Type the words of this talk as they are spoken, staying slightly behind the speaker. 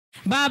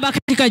Baba,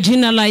 katika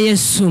jina la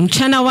Yesu,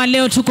 mchana wa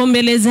leo tuko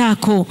mbele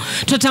zako.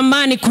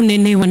 Tutamani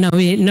kunenewa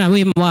na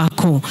wema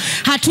wako.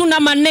 Hatuna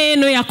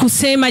maneno ya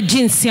kusema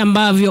jinsi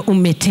ambavyo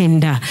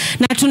umetenda.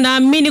 Na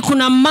tunaamini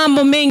kuna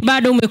mambo mengi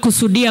bado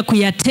umekusudia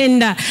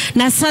kuyatenda.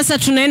 Na sasa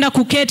tunaenda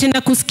kuketi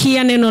na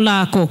kusikia neno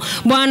lako.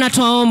 Bwana,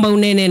 tunaomba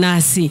unene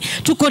nasi.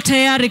 Tuko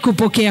tayari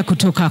kupokea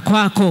kutoka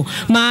kwako.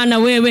 Maana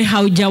wewe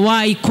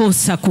haujawahi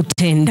kosa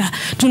kutenda.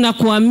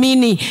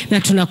 Tunakuamini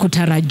na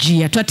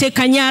tunakutarajia.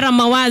 Twateka nyara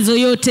mawazo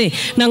yote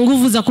na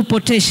nguvu za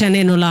kupotesha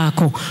neno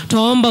lako.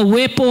 Tuomba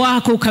uwepo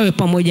wako ukawe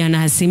pamoja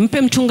nasi.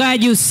 Mpe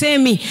mchungaji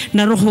usemi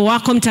na Roho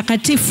wako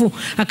Mtakatifu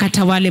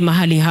akatawale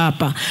mahali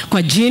hapa.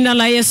 Kwa jina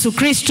la Yesu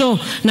Kristo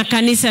na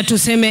kanisa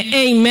tuseme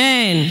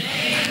amen.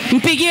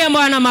 Mpigie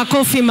Bwana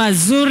makofi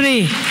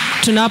mazuri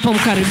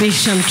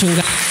tunapomkaribisha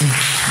mchungaji.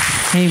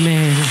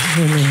 Amen.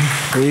 Amen.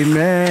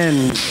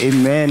 Amen.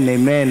 Amen.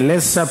 Amen.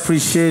 Let's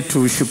appreciate,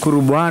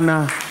 tushukuru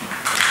Bwana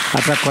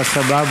hata kwa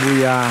sababu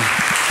ya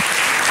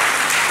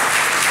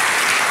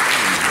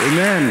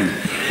Amen.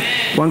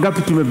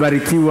 Wangapi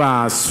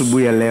tumebarikiwa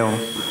asubuhi ya leo,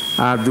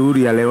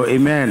 adhuhuri ya leo.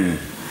 Amen.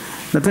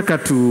 Nataka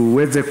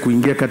tuweze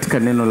kuingia katika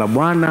neno la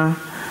Bwana,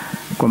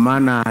 kwa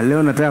maana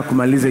leo nataka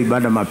kumaliza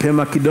ibada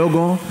mapema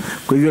kidogo.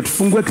 Kwa hivyo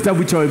tufungue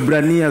kitabu cha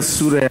Waebrania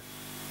sura ya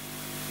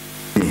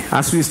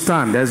As we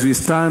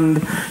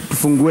stand,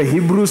 tufungue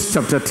Hebrews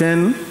chapter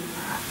 10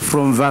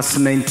 from verse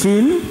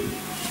 19.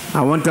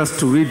 I want us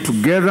to read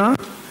together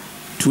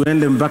to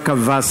end mpaka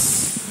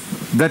verse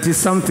that is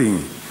something.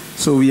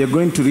 So we are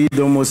going to read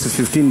almost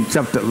 15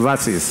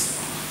 verses.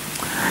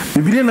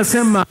 Biblia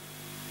inasema,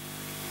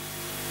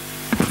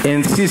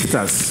 and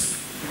sisters,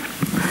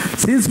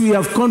 since we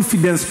have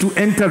confidence to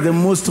enter the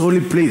most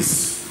holy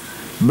place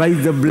by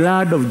the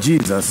blood of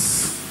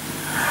Jesus,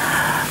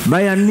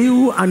 by a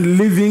new and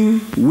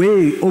living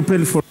way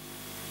open for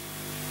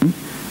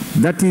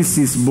that is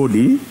his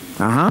body,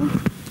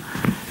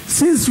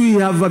 since we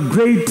have a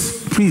great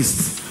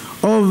priest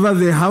over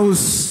the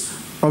house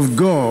of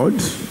God,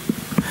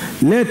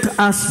 let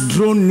us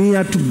draw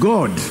near to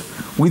God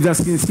with a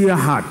sincere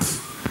heart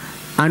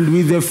and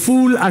with the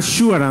full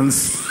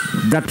assurance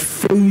that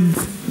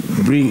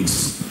faith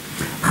brings,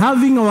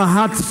 having our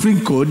hearts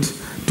sprinkled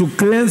to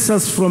cleanse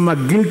us from our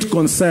guilt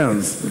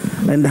concerns,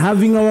 and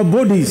having our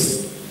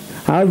bodies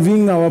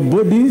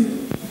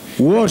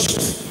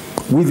washed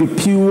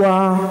with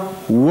pure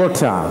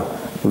water.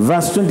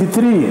 Verse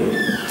 23,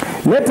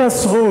 let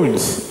us hold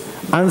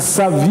and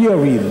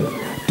persevere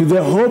to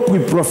the hope we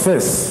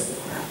profess,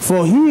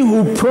 for he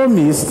who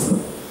promised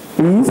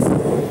is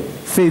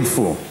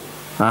faithful.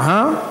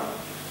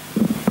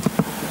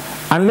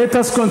 And let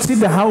us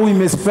consider how we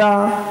may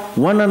spur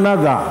one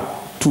another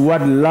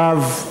toward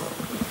love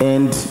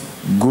and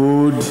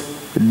good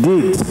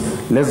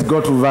deeds. Let's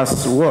go to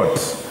verse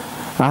what?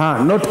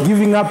 Not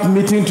giving up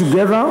meeting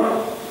together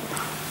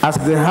as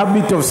the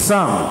habit of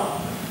some.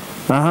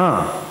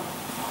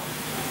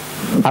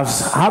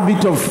 As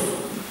habit of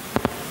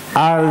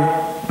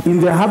are in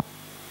the habit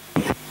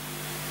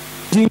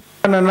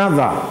one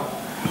another,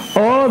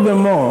 all the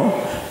more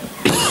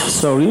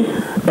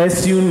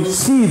as you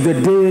see the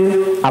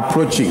day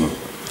approaching.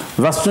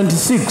 Verse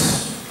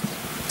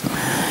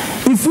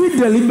 26, if we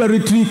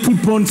deliberately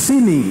keep on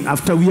sinning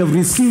after we have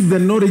received the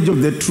knowledge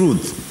of the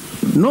truth,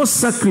 no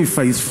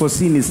sacrifice for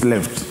sin is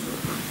left,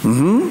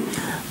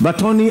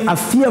 but only a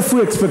fearful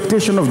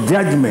expectation of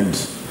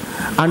judgment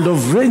and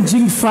of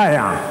raging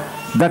fire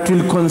that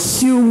will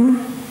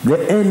consume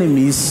the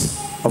enemies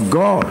of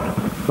God.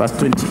 Verse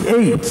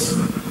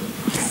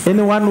 28,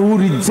 anyone who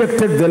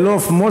rejected the law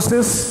of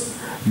Moses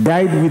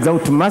died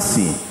without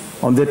mercy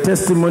on the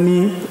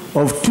testimony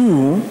of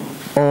 2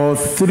 or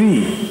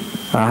 3.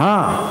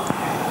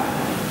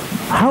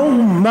 How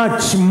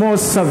much more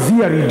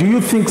severely do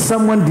you think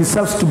someone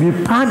deserves to be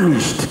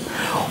punished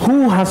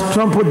who has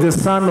trampled the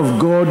Son of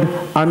God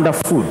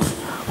underfoot,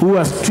 who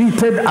has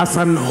treated as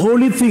an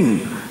unholy thing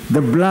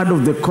the blood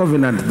of the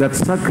covenant that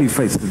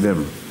sacrificed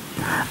them,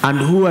 and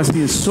who has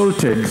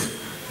insulted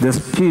the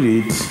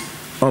Spirit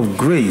of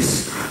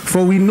grace?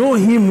 For we know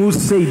him who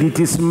said, it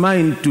is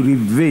mine to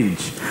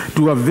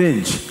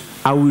avenge,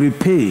 I will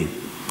repay.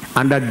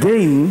 And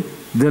again,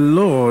 the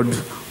Lord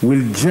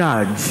will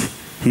judge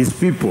his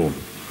people.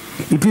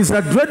 It is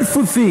a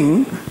dreadful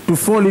thing to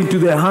fall into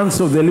the hands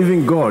of the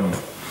living God.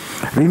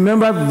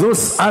 Remember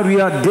those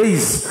earlier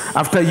days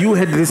after you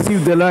had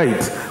received the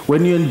light,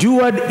 when you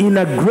endured in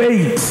a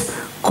great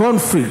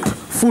conflict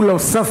full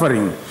of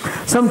suffering.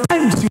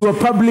 Sometimes you were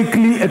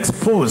publicly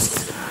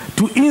exposed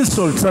to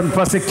insults and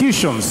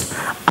persecutions.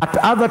 At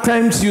other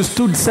times you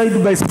stood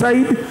side by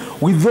side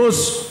with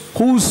those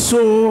who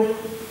so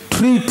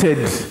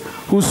treated.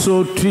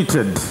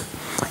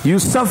 You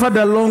suffered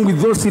along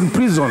with those in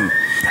prison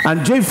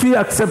and joyfully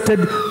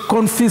accepted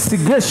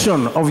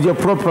confiscation of your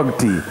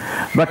property.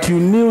 But you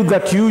knew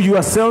that you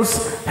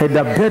yourselves had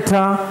a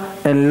better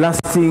and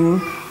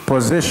lasting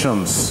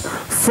possessions.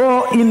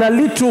 For in a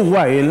little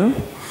while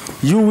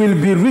you will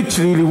be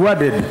richly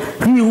rewarded.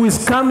 He who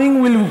is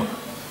coming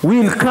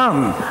will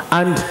come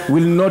and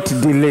will not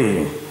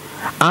delay.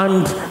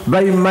 and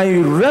by my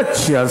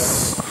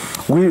righteous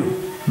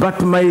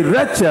but my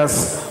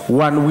righteous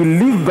one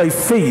will live by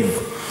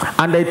faith,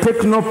 and I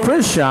take no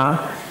pressure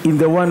in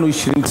the one who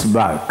shrinks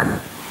back.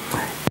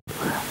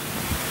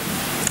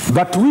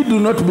 But we do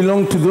not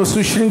belong to those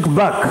who shrink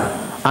back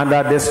and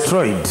are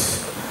destroyed.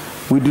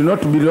 We do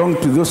not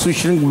belong to those who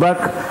shrink back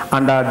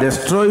and are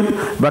destroyed,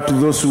 but to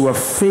those who have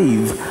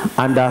faith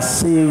and are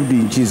saved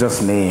in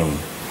Jesus' name.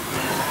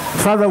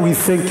 Father, we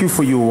thank you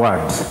for your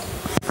word.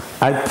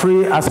 I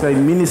pray as I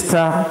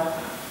minister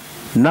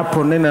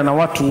naponena na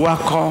watu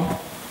wako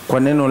kwa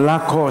neno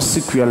lako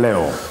siku ya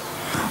leo.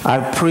 I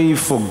pray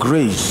for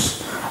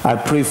grace. I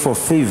pray for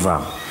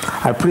favor.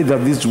 I pray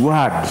that this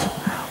word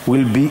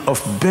will be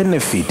of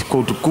benefit kwa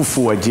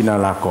utukufu wa jina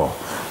lako.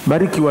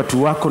 Bariki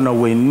watu wako na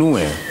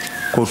uinue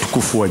kwa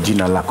utukufu wa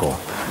jina lako.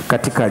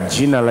 Katika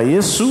jina la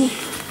Yesu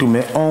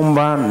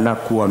tumeomba na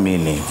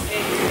kuamini.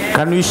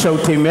 Can we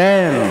shout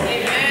amen?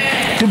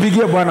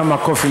 Tupigie Bwana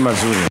makofi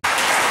mazuri.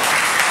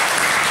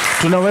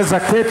 Tunaweza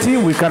keti,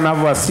 we can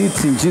have a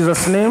seat in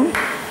Jesus' name.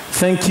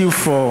 Thank you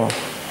for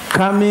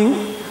coming.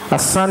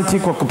 Asante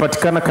kwa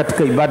kupatikana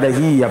katika ibada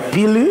hii ya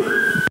pili.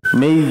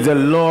 May the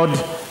Lord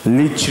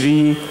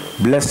literally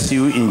bless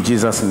you in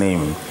Jesus' name.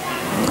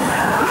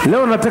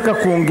 Leo nataka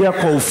kuongea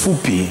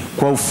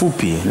kwa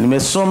ufupi.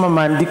 Nimesoma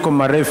maandiko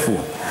marefu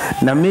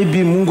na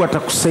maybe Mungu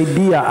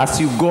atakusaidia as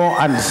you go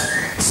and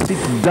sit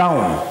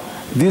down.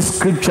 These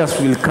scriptures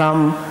will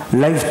come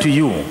live to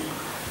you.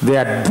 They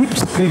are deep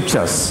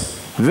scriptures,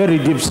 very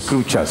deep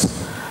scriptures.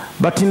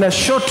 But in a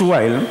short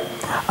while,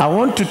 I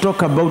want to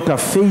talk about a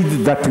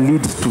faith that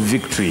leads to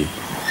victory.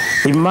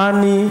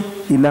 Imani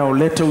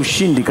inaoleta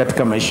ushindi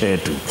katika maisha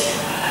yetu.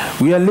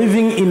 We are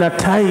living in a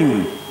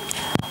time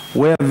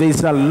where there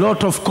is a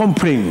lot of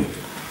complaint.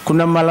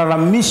 Kuna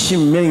malalamishi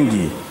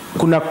mengi,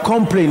 kuna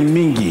complaint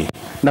mingi,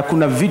 na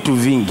kuna vitu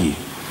vingi.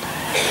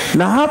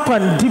 Na hapa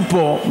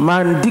ndipo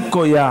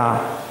maandiko ya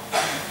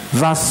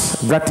verse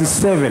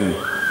 37,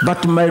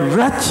 but my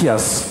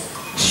righteous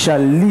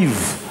shall live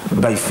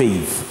by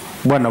faith.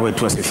 Bwana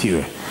wetu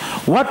asifiwe.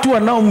 Watu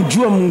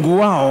wanaomjua Mungu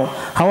wao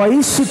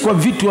hawaishi kwa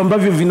vitu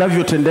ambavyo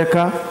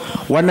vinavyotendeka,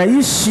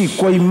 wanaishi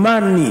kwa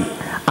imani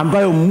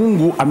ambayo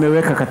Mungu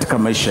ameweka katika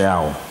maisha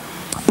yao.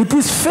 It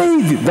is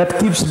faith that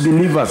keeps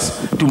believers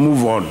to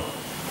move on.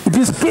 It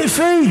is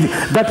faith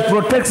that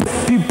protects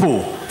people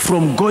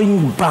from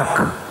going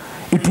back.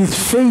 It is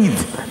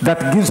faith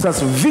that gives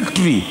us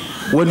victory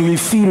when we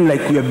feel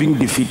like we are being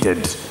defeated.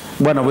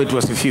 Bwana wetu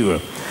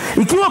asifiwe.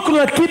 Ikiwa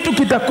kuna kitu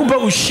kitakupa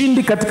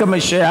ushindi katika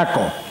maisha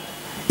yako,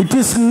 it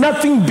is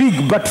nothing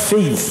big but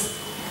faith.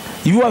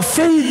 Your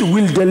faith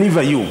will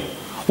deliver you.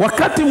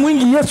 Wakati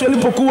mwingi Yesu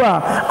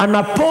alipokuwa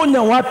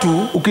anaponya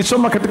watu,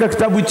 ukisoma katika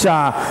kitabu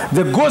cha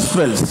The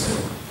Gospels,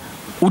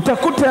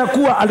 utakuta ya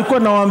kuwa alikuwa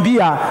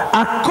anawaambia,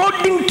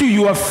 according to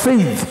your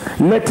faith,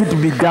 let it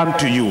be done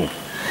to you.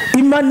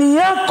 Imani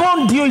yako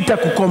ndio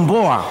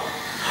itakukomboa.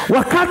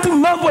 Wakati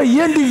mambo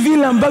hayendi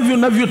vile ambavyo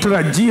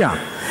unavyotarajia,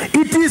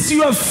 it is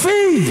your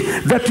faith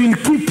that will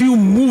keep you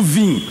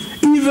moving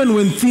even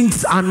when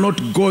things are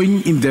not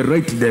going in the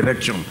right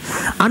direction.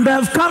 And I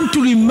have come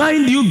to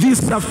remind you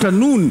this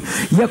afternoon,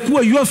 ya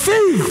kuwa your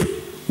faith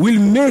will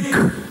make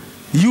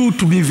you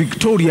to be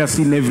victorious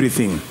in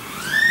everything.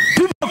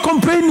 People are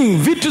complaining,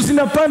 vitu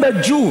zinapanda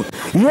juu.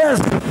 Yes,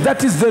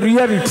 that is the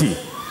reality.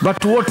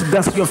 But what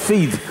does your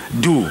faith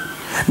do?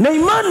 Na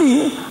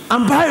imani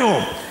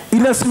ambayo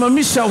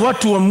inasimamisha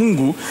watu wa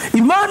Mungu,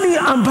 imani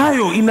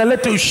ambayo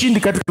inaleta ushindi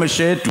katika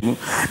maisha yetu,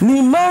 ni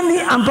imani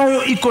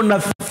ambayo iko na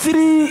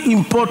 3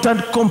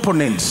 important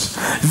components.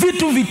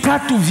 Vitu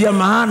vitatu vya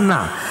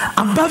maana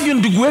ambavyo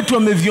ndugu wetu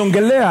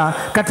wameviongelea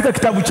katika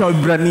kitabu cha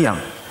Waebrania.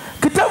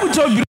 Kitabu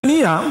cha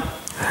Waebrania,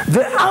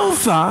 the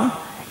author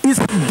is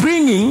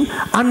bringing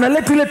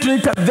analeta ile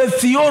tunaita the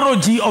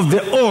theology of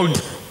the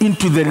old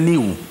into the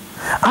new.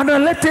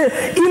 Analete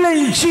ile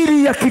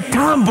injili ya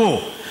kitambo,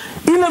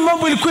 ile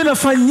mambo ilikuwa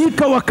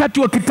inafanyika wakati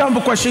wa kitambo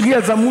kwa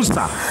sheria za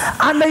Musa,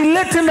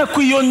 anailete na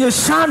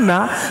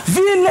kuionyeshana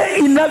vile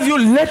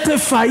inavyoleta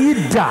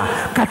faida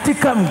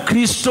katika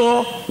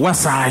Mkristo wa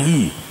saa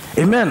hii.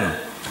 Amen.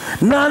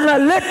 Na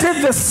analete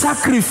the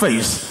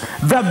sacrifice,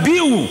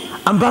 dhabihu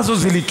ambazo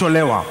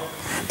zilitolewa.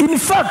 In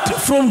fact,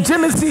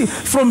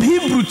 from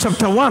Hebrew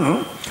chapter 1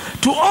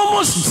 to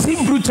almost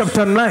Hebrew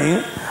chapter 9,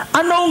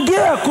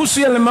 anaongea kuhusu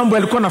yale mambo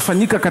yalikuwa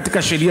yanafanyika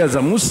katika sheria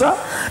za Musa,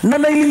 na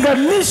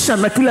anailinganisha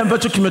na kile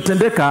ambacho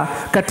kimetendeka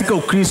katika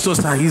Ukristo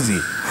saa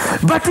hizi.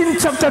 But in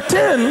chapter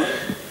 10,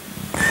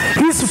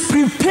 he's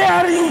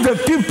preparing the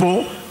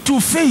people to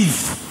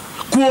faith,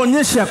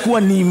 kuonyesha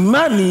kuwa ni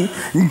imani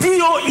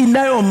ndio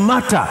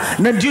inayomata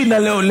na ndio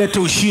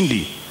inayoleta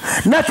ushindi.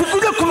 Na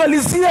tukikuja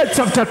kumalizia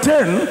chapter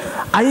 10,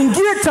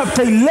 aingie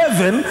chapter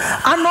 11,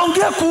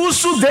 anaongea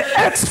kuhusu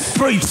the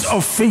exploits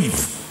of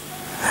faith.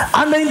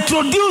 Ana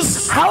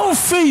introduce how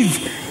faith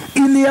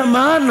ni ya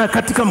maana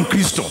katika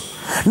Mkristo.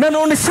 Na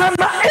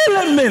anaonyeshana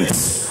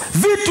elements,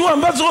 vitu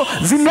ambazo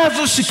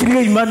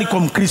zinazoshikilia imani kwa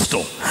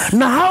Mkristo.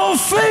 Na how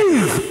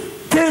faith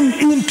came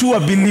into a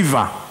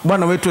believer.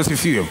 Bwana wetu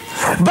asifiwe.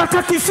 But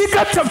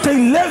akifika chapter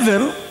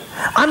 11,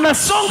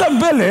 anasonga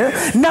mbele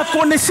na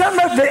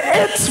kuoneshana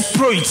the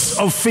exploits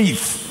of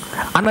faith.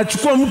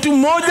 Anachukua mtu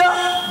mmoja,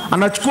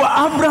 anachukua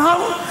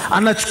Abraham,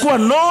 anachukua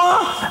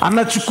Noah,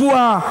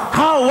 anachukua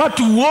hao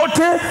watu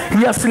wote.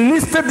 He has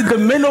listed the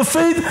men of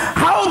faith,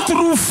 how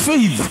through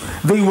faith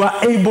they were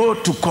able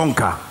to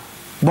conquer.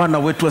 Bwana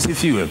wetu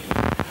asifiwe.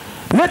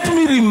 Let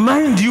me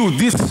remind you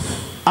this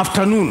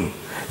afternoon,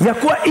 ya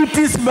kuwa it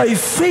is by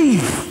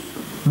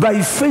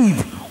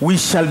faith we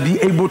shall be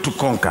able to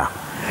conquer.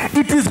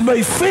 It is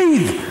by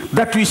faith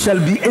that we shall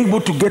be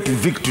able to get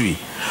victory.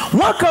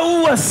 Mwaka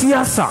huu wa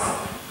siasa,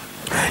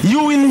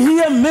 you will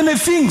hear many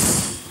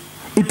things.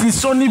 It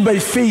is only by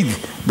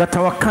faith that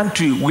our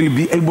country will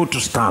be able to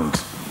stand.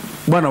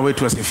 Bwana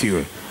wetu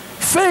asifiwe.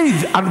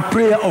 Faith and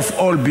prayer of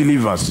all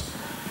believers.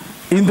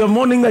 In the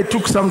morning I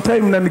took some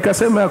time na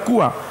nikasema ya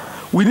kuwa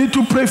we need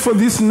to pray for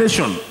this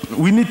nation.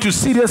 We need to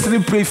seriously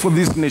pray for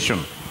this nation.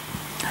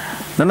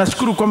 Na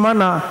nashukuru kwa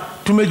maana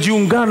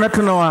tumejiungana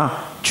hata na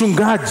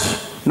wachungaji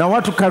na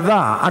watu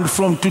kadhaa, and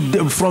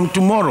from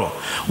tomorrow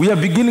we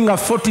are beginning a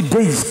 40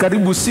 days,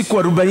 karibu siku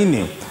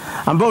 40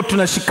 ambao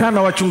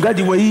tunashikana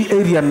wachungaji wa hii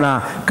area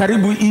na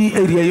karibu hii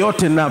area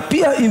yote, na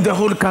pia in the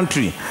whole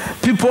country.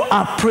 People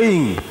are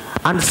praying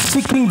and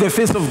seeking the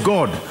face of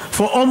God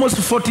for almost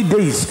 40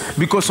 days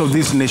because of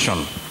this nation.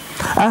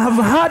 I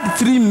have heard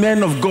 3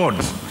 men of God.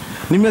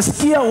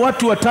 Nimesikia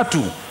watu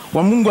watatu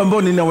wa Mungu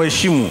ambao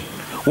ninawaheshimu.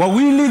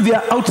 Wawili they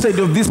are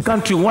outside of this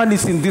country, one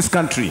is in this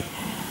country.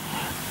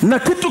 Na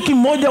kitu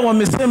kimoja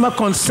wamesema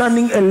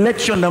concerning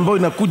election ambayo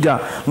inakuja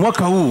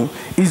mwaka huu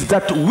is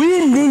that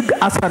we need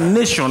as a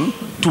nation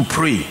to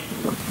pray.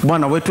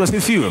 Bwana wetu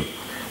asifiwe.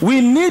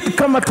 We need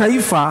kama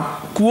taifa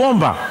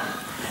kuomba.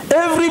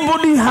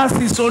 Everybody has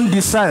his own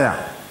desire.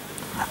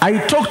 I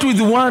talked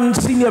with one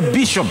senior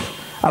bishop,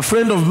 a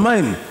friend of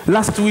mine,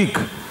 last week.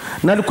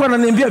 Na alikuwa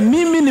ananiambia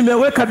mimi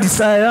nimeweka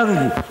desire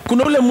yangu.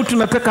 Kuna ule mtu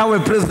nataka awe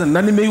president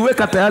na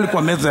nimeiweka tayari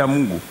kwa meza ya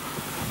Mungu.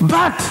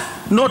 But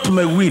not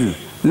my will.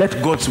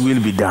 Let God's will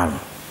be done.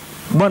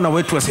 Bwana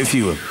wetu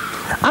asifiwe.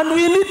 And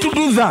we need to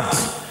do that.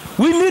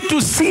 We need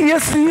to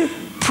seriously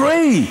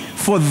pray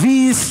for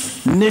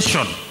this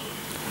nation.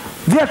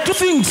 There are 2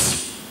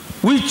 things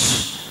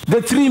which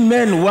the 3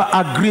 men were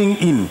agreeing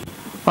in.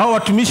 Hao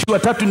watumishi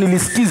watatu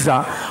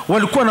nilisikiza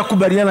walikuwa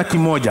nakubaliana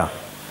kimoja.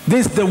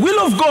 There is the will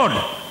of God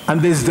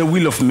and there is the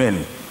will of men.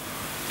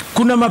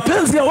 Kuna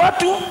mapenzi ya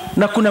watu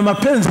na kuna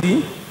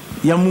mapenzi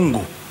ya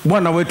Mungu.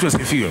 Bwana wetu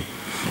asifiwe.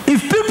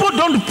 If people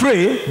don't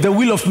pray, the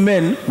will of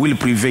men will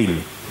prevail.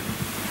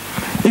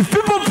 If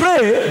people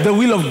pray, the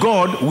will of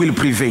God will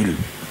prevail.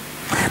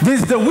 There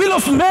is the will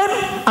of men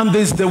and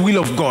there is the will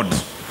of God.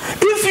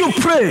 If you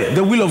pray,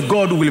 the will of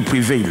God will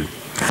prevail.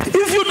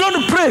 If you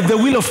don't pray, the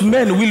will of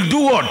men will do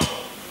what?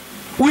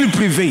 Will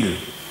prevail.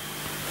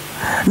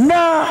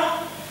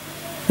 Now,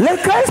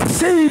 like I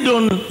said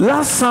on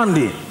last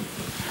Sunday,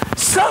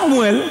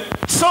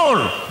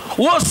 Saul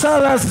was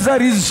as the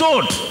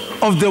result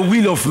of the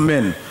will of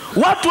men.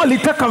 Watu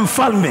walitaka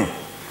mfalme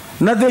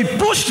na they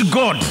pushed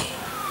God,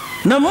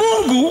 na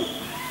Mungu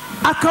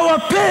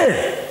akawape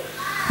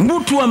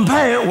mtu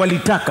ambaye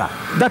walitaka.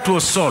 That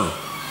was Saul.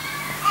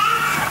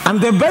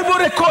 And the Bible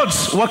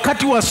records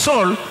wakati wa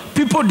Saul,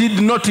 people did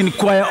not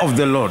inquire of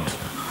the Lord.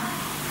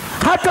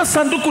 Hata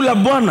sanduku la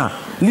Bwana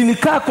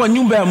lilikaa kwa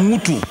nyumba ya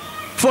mtu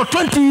for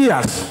 20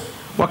 years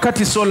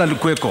wakati Saul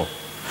alikuweko.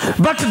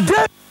 But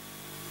then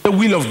the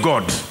will of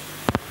God.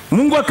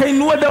 Mungu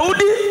akainua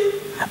Daudi,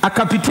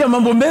 akapitia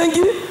mambo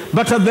mengi,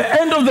 but at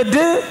the end of the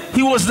day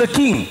he was the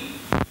king.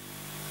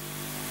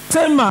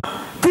 Sema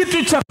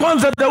kitu cha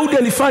kwanza Daudi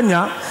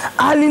alifanya,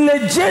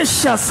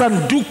 alirejesha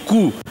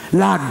sanduku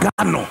la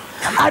agano.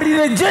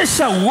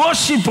 Alirejesha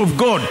worship of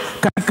God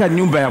katika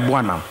nyumba ya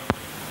Bwana.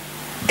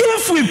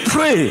 If we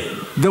pray,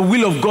 the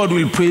will of God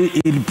will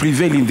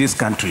prevail in this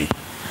country.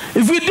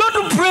 If we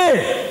don't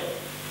pray,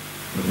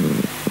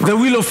 the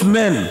will of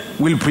men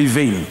will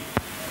prevail.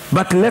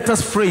 But let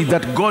us pray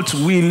that God's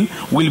will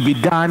be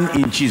done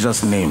in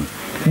Jesus' name.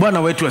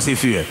 Bwana wetu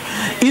asifiwe.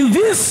 In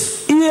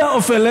this year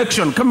of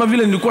election, kama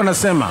vile nilikuwa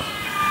nasema,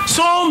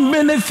 so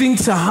many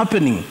things are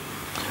happening,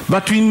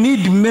 but we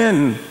need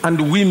men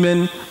and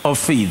women of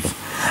faith.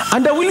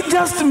 And I will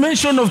just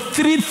mention of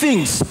 3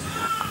 things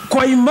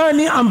kwa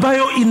imani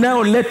ambayo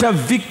inayoleta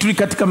victory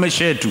katika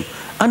maisha yetu.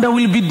 And I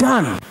will be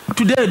done.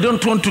 Today I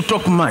don't want to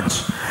talk much.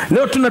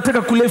 Leo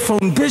tunataka kule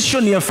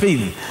foundation ya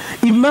faith.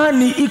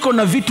 Imani iko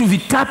na vitu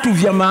vitatu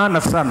vya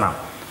maana sana.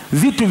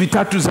 Vitu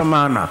vitatu za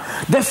maana.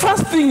 The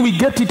first thing we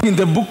get it in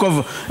the book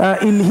of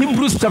in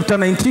Hebrews chapter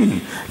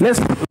 19. Let's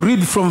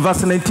read from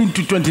verse 19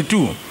 to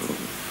 22.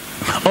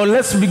 Or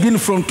let's begin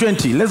from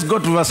 20. Let's go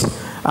to verse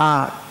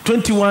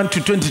 21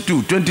 to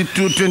 22.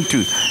 22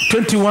 22.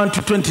 21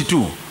 to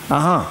 22.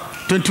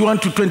 21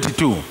 to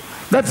 22.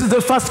 That's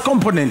the first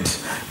component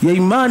ya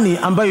imani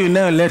ambayo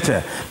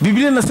inayoleta.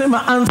 Biblia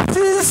inasema, and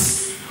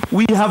since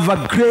we have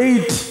a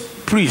great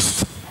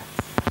priest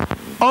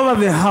over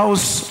the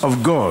house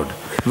of God.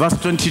 Verse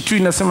 22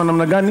 inasema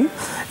namna gani?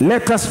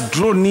 let us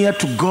draw near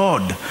to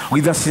God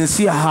with a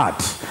sincere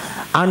heart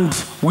and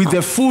with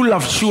the full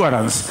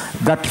assurance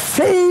that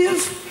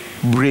faith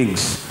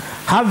brings,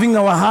 having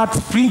our hearts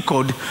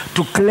sprinkled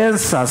to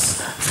cleanse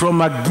us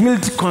from a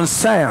guilt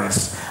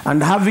conscience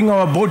and having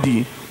our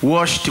body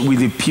washed with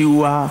the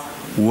pure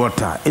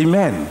water.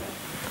 Amen.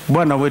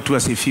 Bwana wetu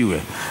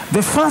asifiwe.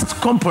 The first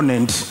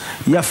component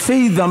ya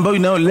faith ambayo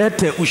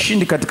inayoleta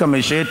ushindi katika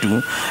maisha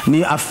yetu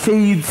ni a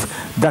faith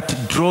that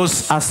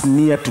draws us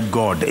near to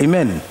God.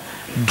 Amen.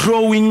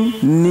 Drawing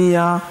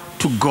near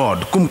to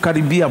God.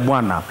 Kumkaribia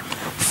Bwana.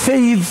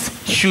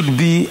 Faith should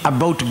be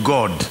about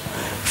God.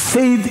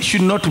 Faith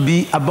should not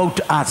be about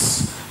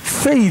us.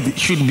 Faith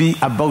should be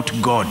about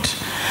God.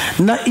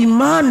 Na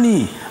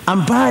imani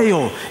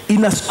ambayo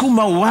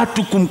inasukuma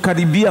watu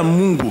kumkaribia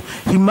Mungu,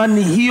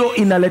 imani hiyo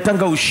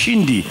inaletanga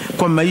ushindi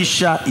kwa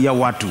maisha ya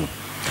watu.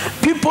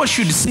 People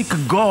should seek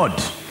God.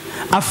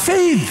 A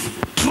faith,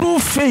 true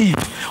faith,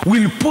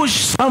 will push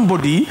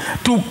somebody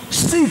to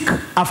seek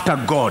after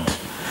God.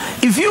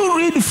 If you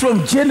read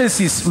from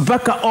Genesis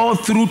mpaka all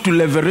through to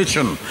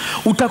Revelation,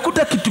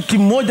 utakuta kitu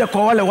kimoja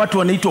kwa wale watu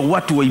wanaitwa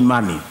watu wa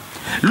imani.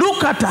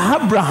 Look at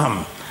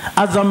Abraham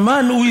as a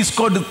man who is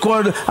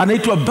called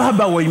anaitwa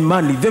baba wa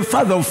imani, the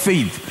father of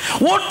faith.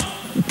 What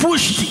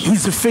pushed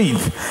his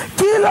faith?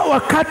 Kila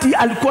wakati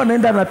alikuwa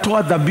anaenda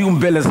anatoa dhabihu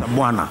mbele za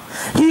Bwana.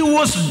 He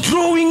was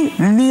drawing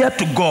near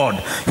to God.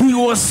 He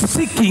was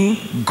seeking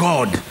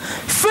God.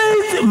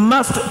 Faith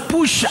must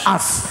push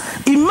us.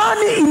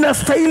 Imani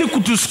inastahili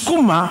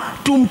kutusukuma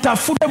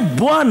tumtafute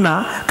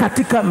Bwana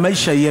katika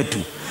maisha yetu.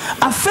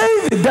 A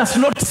faith does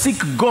not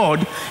seek God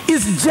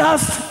is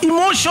just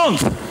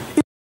emotions.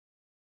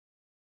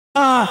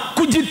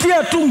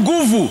 Kujitia tu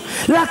nguvu,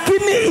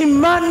 lakini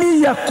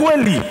imani ya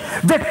kweli,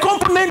 the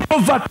component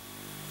of that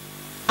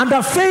and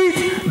a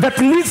faith that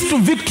leads to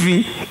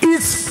victory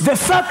is the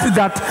fact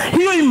that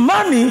hiyo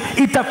imani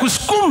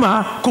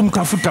itakusukuma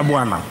kumtafuta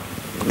Bwana.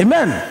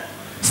 Amen.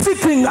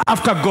 Seeking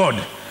after God.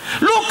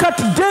 Look at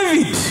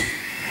David.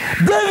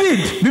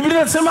 David,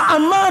 Biblia inasema a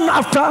man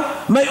after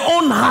my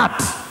own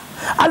heart.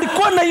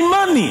 Alikuwa na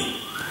imani.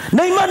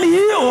 Na imani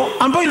hiyo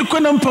ambayo ilikuwa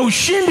inampa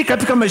ushindi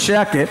katika maisha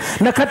yake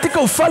na katika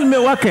ufalme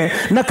wake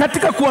na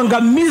katika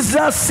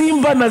kuangamiza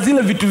simba na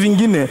zile vitu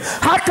vingine,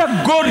 hata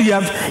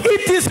Goliath.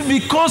 It is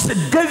because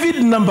David,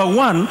 number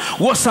one,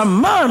 was a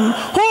man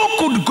who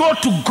could go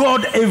to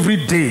God every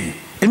day.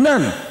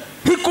 Amen.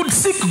 He could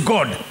seek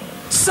God.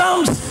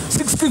 Psalms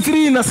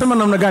 63 inasema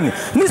namna gani?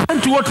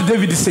 Listen to what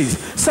David says.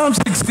 Psalm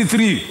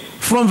 63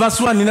 from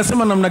verse 1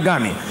 inasema namna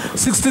gani?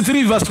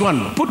 63 verse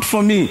 1. Put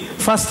for me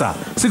faster.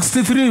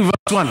 63 verse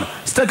 1.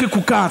 Sitaki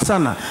kukaa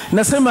sana.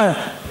 Inasema,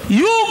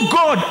 you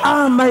God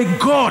are my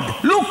God.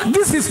 Look,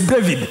 this is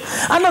David.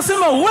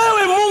 Anasema,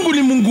 wewe Mungu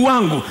ni Mungu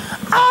wangu.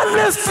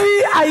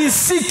 Honestly, I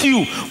seek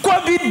you.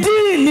 Kwa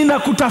bidii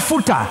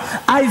ninakutafuta.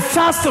 I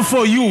thirst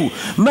for you.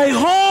 My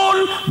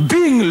whole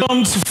being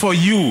longs for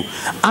you.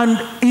 And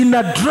in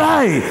a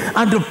dry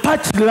and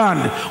parched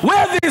land,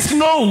 where there is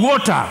no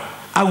water,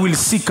 I will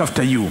seek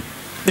after you.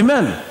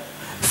 Amen.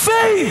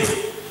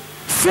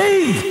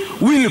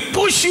 Faith will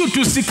push you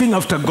to seeking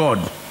after God.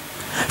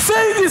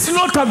 Faith is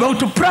not about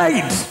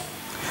pride.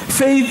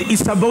 Faith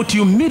is about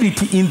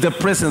humility in the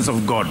presence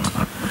of God.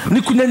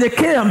 Ni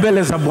kunyenyekea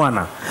mbele za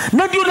Bwana.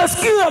 Na ndio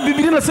nasikia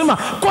Biblia inasema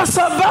kwa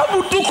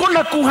sababu tuko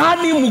na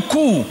kuhani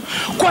mkuu,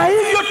 kwa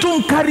hivyo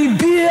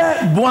tumkaribie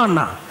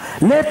Bwana.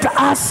 Let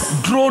us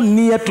draw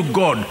near to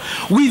God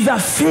with a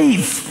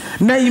faith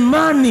na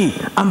imani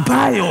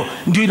ambayo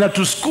ndio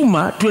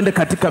inatusukuma tuende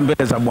katika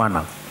mbele za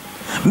Bwana.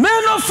 Men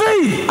of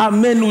faith are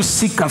men who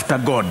seek after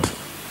God.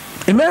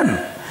 Amen.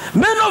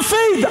 Men of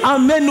faith are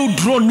men who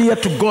draw near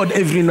to God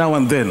every now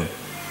and then.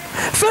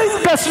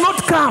 Faith does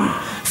not come.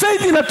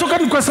 Faith inatoka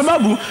ni kwa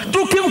sababu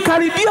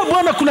tukimkaribia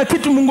Bwana kuna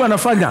kitu Mungu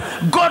anafanya.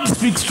 God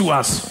speaks to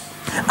us.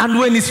 And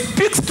when he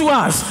speaks to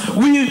us,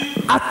 we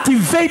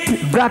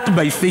activate that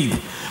by faith.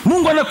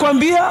 Mungu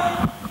anakuambia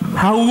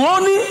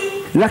hauoni,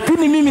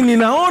 lakini mimi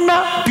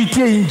ninaona,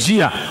 pitia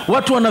njia.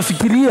 Watu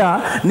wanafikiria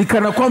ni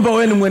kana kwamba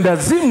wewe ni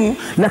mwendazimu,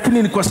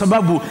 lakini ni kwa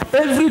sababu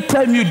every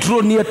time you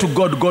draw near to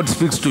God, God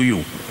speaks to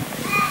you.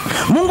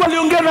 Mungu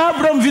aliongea na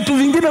Abraham vitu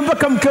vingine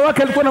mpaka mke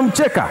wake alikuwa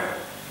anamcheka.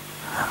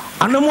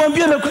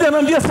 Anamwambia, nakuja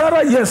anamwambia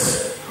Sara, yes,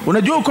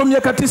 unajua uko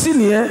miaka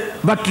 90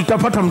 but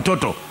tutapata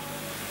mtoto.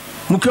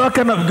 Mke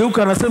wake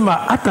anageuka anasema,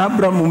 hata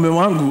Abraham mume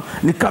wangu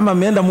ni kama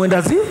ameenda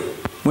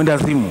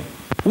mwendazimu.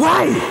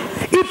 Why?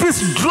 It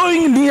is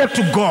drawing near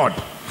to God.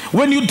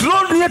 When you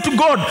draw near to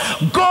God,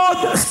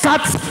 God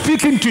starts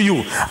speaking to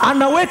you.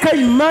 Anaweka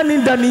imani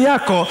ndani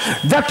yako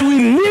that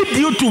will lead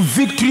you to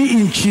victory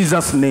in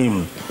Jesus'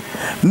 name.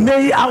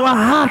 May our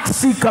heart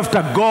seek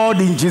after God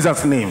in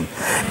Jesus' name.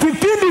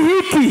 Kipindi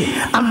hiki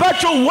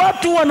ambacho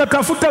watu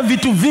wanatafuta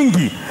vitu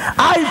vingi,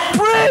 I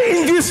pray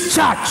in this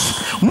church,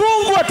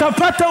 Mungu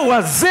atapata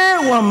wazee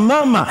wa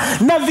mama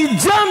na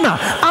vijana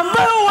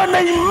ambao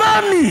wana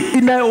imani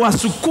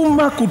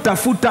inayowasukuma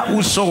kutafuta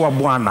uso wa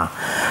Bwana.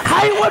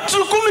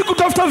 Haiwasukumi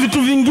kutafuta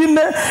vitu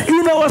vingine,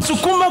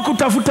 inawasukuma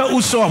kutafuta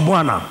uso wa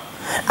Bwana.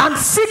 And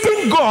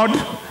seeking God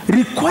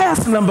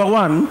requires number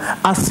one,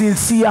 a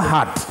sincere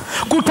heart.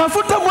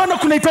 Kutafuta Bwana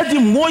kunahitaji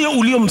moyo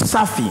ulio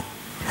msafi.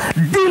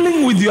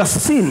 Dealing with your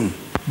sin,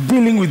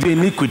 dealing with your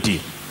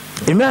iniquity.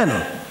 Amen.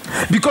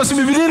 Because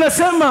Biblia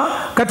inasema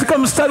katika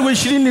mstari wa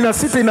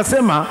 26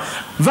 inasema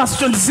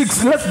verse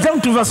 26. Let's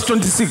jump to verse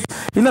 26.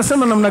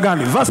 Inasema namna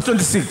gani? Verse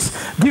 26.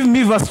 Give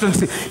me verse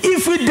 26.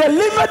 If we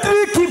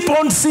deliberately keep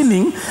on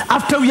sinning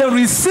after we have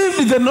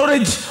received the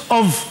knowledge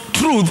of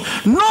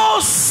truth, no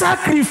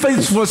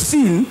sacrifice for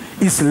sin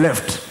is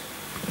left.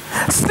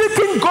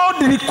 Seeking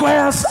God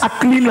requires a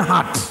clean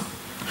heart.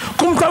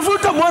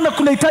 Kumtafuta Bwana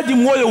kunahitaji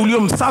moyo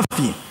ulio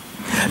msafi.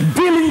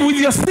 Dealing with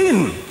your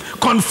sin,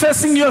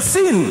 confessing your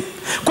sin.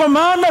 Kwa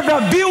maana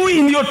dhabihu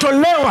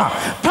iliyotolewa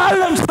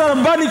pale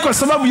msalabani kwa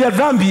sababu ya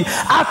dhambi,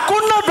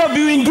 hakuna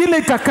dhabihu nyingine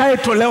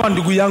itakayetolewa,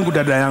 ndugu yangu,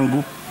 dada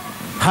yangu.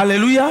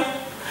 Hallelujah.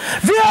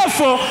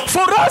 Therefore,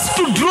 for us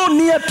to draw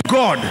near to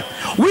God,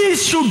 we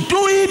should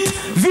do it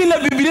vile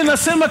Biblia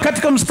inasema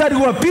katika mstari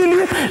wa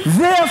pili.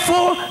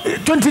 Therefore,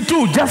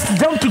 22, just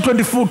jump to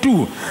 24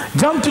 too.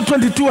 Jump to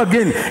 22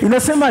 again.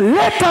 Inasema,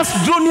 let us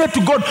draw near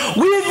to God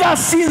with a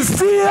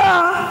sincere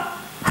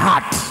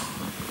heart.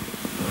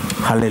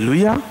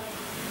 Hallelujah.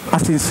 A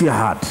sincere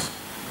heart.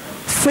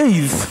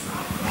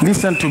 Faith,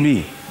 listen to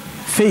me.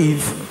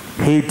 Faith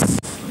hates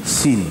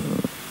sin.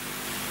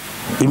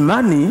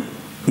 Imani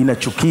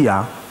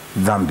inachukia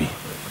dhambi.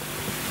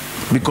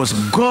 Because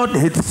God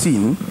hates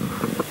sin,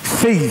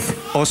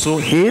 faith also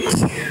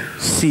hates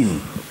sin.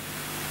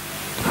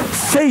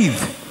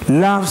 Faith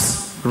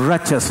loves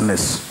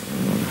righteousness.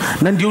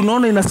 Na ndio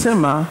unaona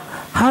inasema,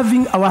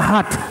 having our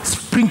heart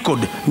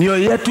sprinkled,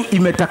 mioyo yetu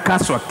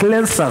imetakaswa,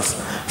 cleanse us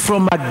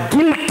from a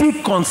guilty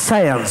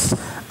conscience,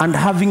 and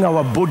having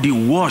our body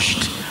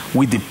washed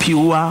with the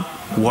pure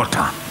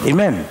water.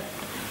 Amen.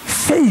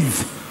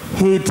 Faith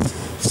hates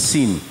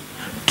sin.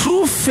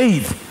 True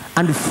faith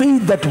and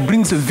faith that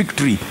brings a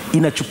victory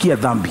inachukia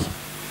dhambi.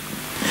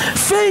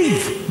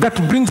 Faith that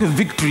brings a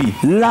victory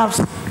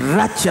loves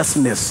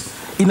righteousness.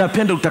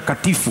 Inapenda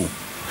utakatifu.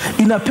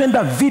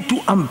 Inapenda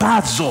vitu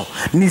ambazo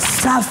ni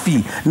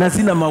safi na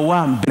zina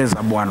mawaa mbele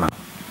za Bwana.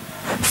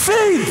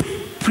 Faith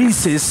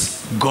pleases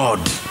God.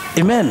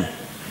 Amen.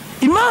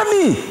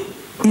 Imani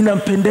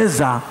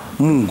inampendeza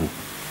Mungu.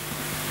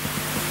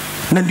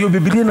 Na ndio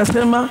Biblia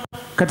inasema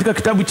katika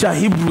kitabu cha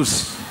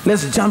Hebrews.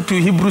 Let's jump to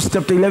Hebrews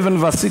chapter 11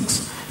 verse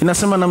 6.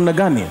 Inasema namna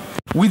gani?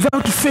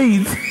 Without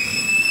faith,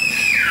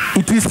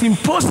 it is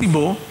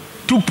impossible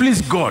to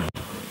please God.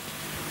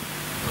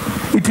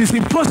 It is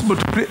impossible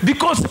to please,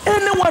 because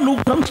anyone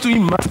who comes to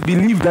him must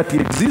believe that he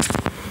exists,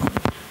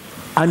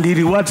 and he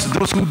rewards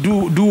those who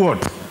do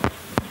what?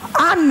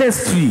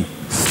 Honestly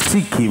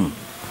seek him.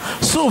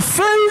 So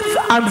faith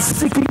and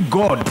seeking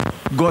God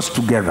goes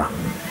together.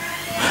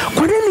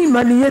 Kwa nini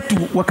imani yetu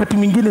wakati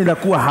mwingine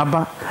inakuwa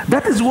haba?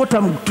 That is what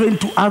I'm trying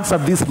to answer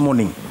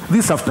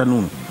this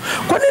afternoon.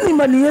 Kwa nini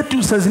imani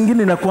yetu saa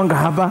zingine inakuanga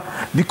haba?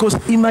 Because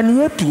imani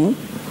yetu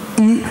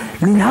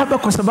ni haba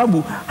kwa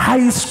sababu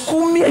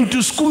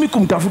haitusukumi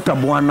kumtafuta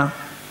Bwana.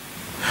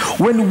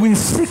 When we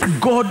seek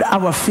God,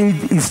 our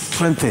faith is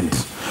strengthened.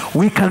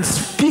 We can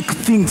speak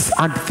things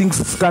and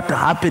things start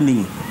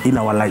happening in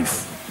our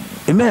life.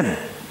 Amen.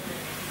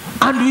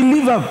 And we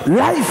live a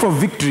life of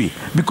victory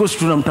because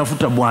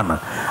tunamtafuta Bwana.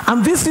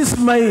 And this is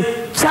my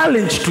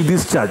challenge to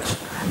this church.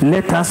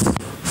 Let us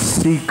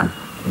seek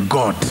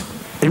God.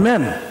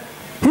 Amen.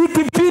 Hii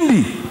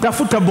kipindi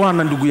tafuta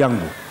Bwana, ndugu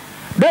yangu.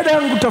 Dada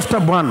yangu, tafuta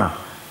Bwana.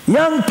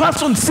 Young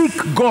person,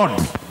 seek God.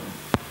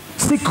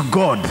 Seek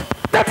God.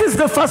 That is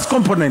the first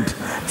component.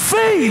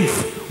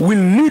 Faith will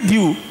lead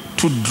you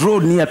to draw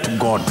near to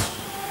God.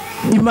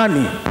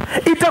 Imani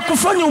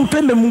itakufanya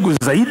umpende Mungu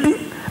zaidi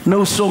na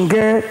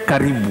usongee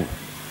karibu.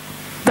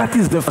 That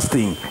is the first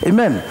thing.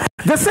 Amen.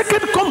 The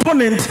second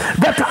component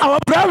that our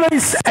brother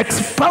is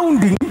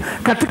expounding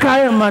katika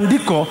haya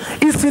maandiko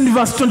is in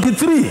verse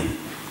 23.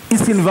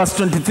 It's in verse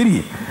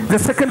 23. The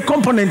second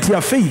component ya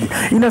faith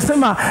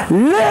inasema,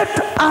 let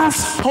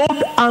us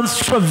hold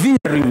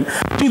unswerving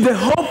to the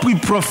hope we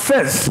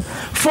profess,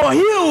 for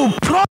he who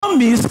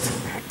promised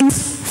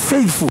is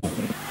faithful.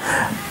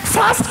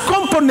 First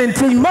component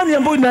ya imani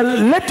ambayo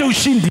inaleta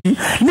ushindi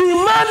ni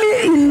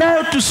imani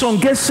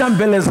inayotusongesha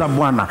mbele za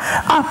Bwana.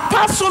 A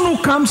person who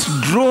comes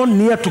draw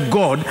near to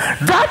God,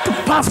 that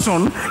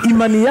person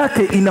imani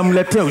yake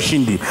inamletea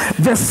ushindi.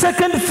 The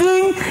second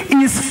thing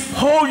is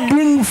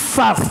holding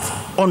fast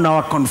on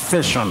our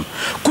confession.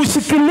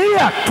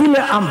 Kushikilia kile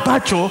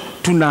ambacho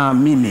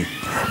tunaamini.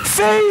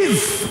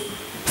 Faith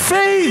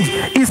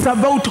is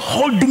about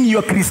holding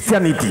your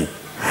Christianity.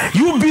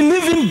 You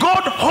believe in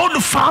God,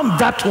 hold firm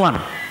that one.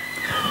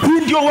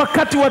 Hii ndio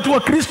wakati watu wa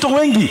Kristo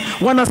wengi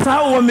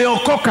wanasahau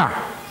wameokoka.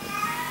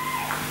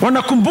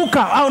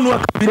 Wanakumbuka au ni wa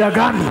kabila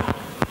gani?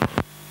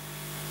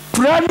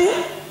 Fulani,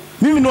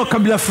 mimi ni wa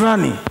kabila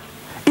fulani.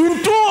 In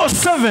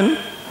 2007,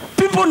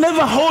 people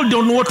never hold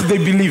on what they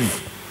believe.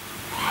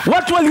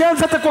 Watu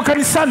walianza hata kwa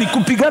kanisani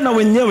kupigana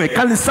wenyewe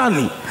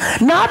kanisani.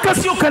 Na hata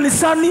sio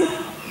kanisani,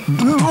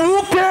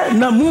 mke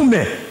na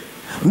mume.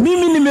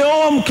 mimi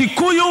nimeoa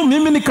Mkikuyu,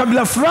 mimi ni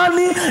kabila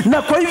fulani,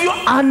 na kwa hivyo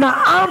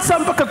anaanza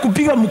mpaka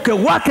kupiga mke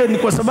wake ni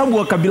kwa sababu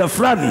wa kabila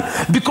fulani,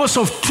 because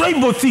of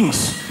tribal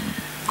things.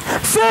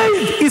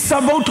 Faith is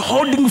about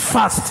holding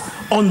fast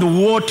on the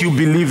what you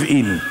believe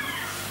in.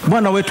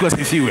 Bwana wetu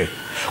asifiwe.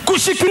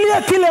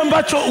 Kushikilia kile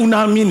ambacho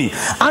unaamini.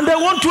 And I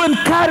want to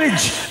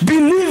encourage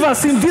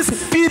believers in this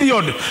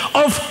period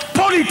of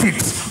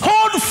politics,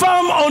 hold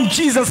firm on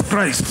Jesus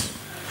Christ.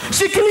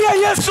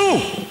 Shikilia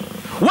Yesu.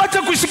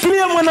 Wacha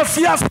kushikilia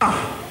mwanasiasa.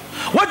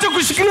 Wacha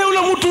kushikilia ule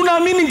mtu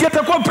unaamini ndiye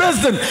atakuwa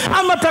president,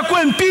 ama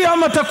atakuwa MP,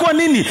 ama atakuwa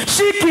nini.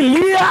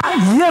 Shikilia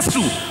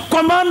Yesu.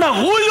 Kwa maana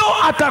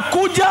huyo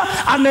atakuja,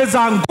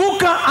 anaweza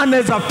anguka,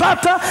 anaweza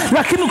pata,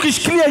 lakini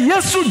ukishikilia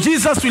Yesu,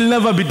 Jesus will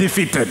never be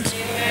defeated.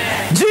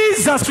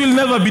 Jesus will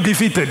never be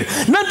defeated.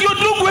 Na ndio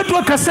ndugu wetu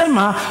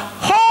akasema,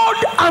 hold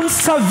and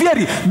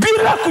persevere,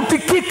 bila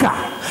kutikika,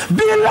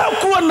 bila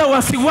kuwa na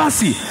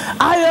wasiwasi.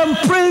 I am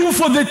praying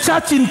for the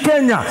church in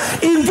Kenya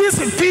in this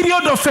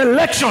period of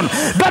election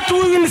that we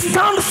will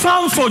stand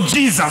firm for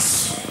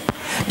Jesus.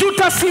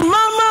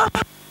 Tutasimama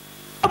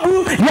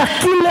sababu ya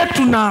kile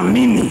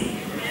tunaamini.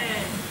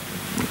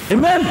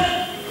 Amen.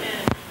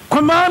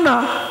 Kwa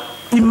maana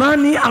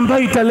imani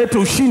ambayo italeta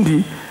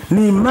ushindi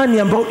ni imani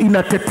ambayo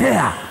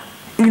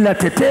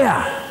inatetea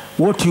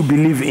what you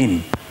believe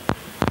in.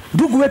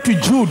 Ndugu wetu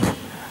Jude,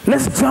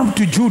 let's jump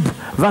to Jude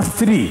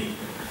verse 3.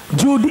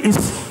 Jude is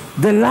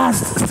the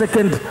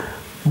second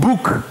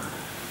book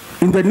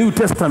in the New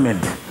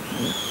Testament.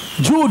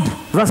 Jude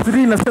verse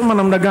 3 inasema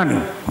namna gani?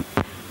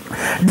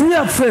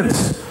 Dear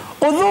friends,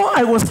 although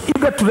I was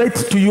eager to write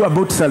to you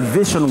about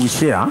salvation we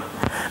share,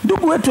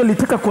 ndugu wetu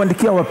alitaka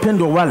kuandikia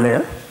wapendwa wale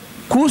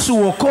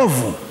kuhusu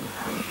wokovu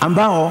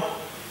ambao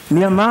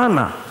ni ya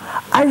maana.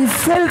 I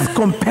felt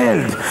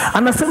compelled.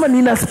 Anasema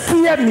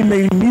ninasikia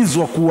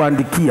nimehimizwa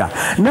kuwaandikia.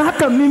 Na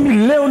hata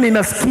mimi leo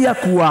ninasikia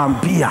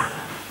kuwaambia.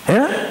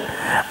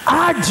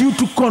 Urge you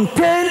to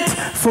contend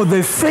for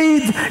the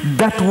faith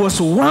that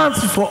was once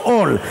for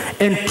all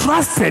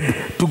entrusted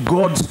to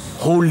God's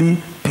holy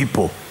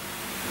people.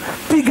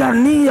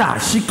 Pigania,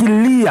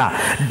 shikilia,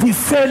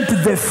 defend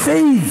the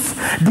faith,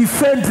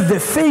 defend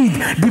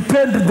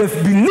the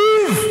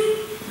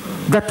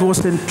belief that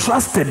was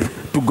entrusted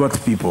to God's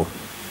people.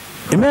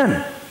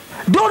 Amen.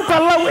 Don't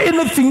allow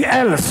anything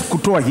else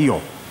kutoa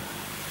hiyo.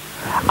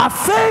 A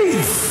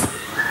faith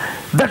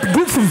that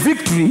gives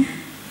victory,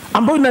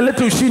 ambayo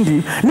inaleta ushindi,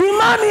 ni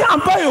imani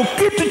ambayo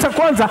kitu cha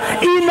kwanza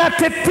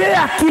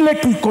inatetea kile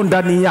kiko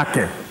ndani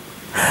yake.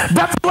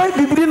 That's why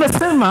Biblia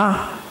inasema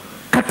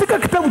katika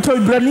kitabu cha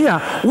Ibrania,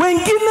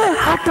 wengine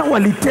hata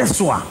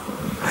waliteswa,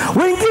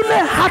 wengine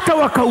hata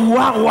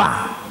wakauawa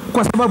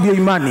kwa sababu ya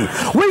imani,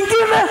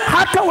 wengine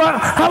hata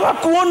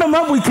hawakuona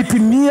mambo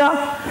ikitimia,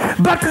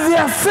 but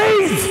their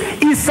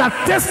faith is a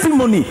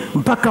testimony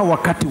mpaka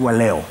wakati wa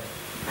leo.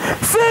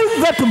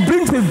 Faith that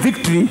brings a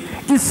victory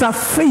is a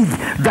faith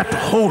that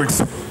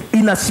holds,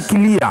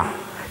 inashikilia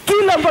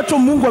kila ambacho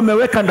Mungu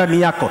ameweka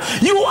ndani yako.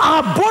 You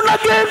are born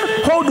again,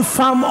 hold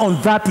firm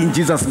on that in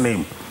Jesus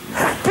name.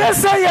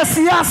 Pesa ya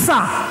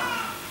siasa,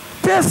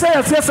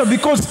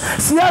 because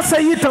siasa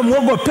hii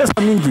itamwagwa pesa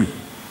mingi.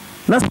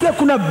 Nasikia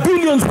kuna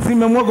billions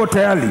zimemwagwa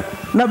tayari,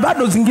 na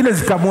bado zingine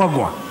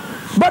zitamwagwa.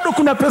 Bado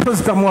kuna pesa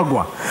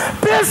zitamwagwa.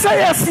 Pesa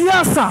ya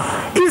siasa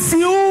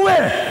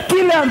isiue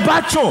kile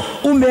ambacho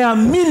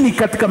umeamini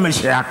katika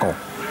maisha yako.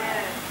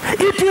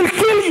 It will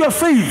kill your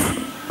faith.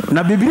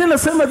 Na Biblia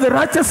inasema the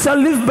righteous shall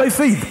live by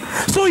faith.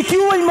 So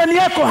ikiwa imani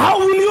yako, how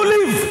will you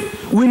live?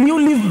 Will you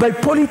live by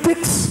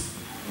politics?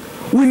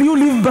 Will you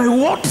live by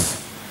what?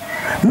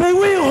 May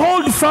we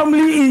hold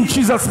firmly in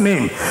Jesus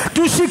name.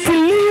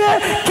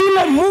 Tushikilie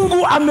kile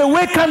Mungu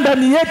ameweka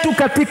ndani yetu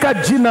katika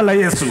jina la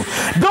Yesu.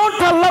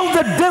 Don't allow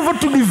the devil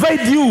to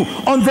divide you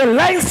on the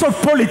lines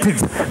of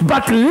politics,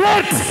 but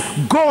let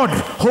God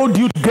hold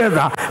you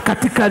together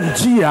katika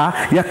njia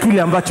ya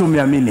kile ambacho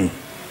umeamini.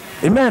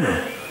 Amen.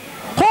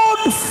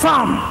 Hold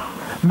firm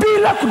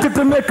bila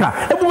kutetemeka.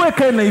 Hebu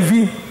weka na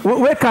hivi,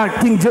 weka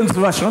King James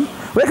Version.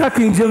 Weka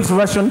King James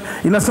Version,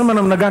 inasema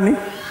namna gani?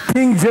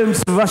 King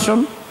James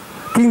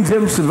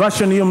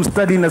Version hiyo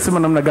mstari inasema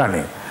namna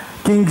gani?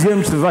 King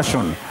James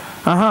Version.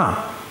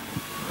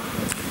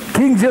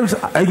 King James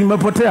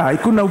imepotea,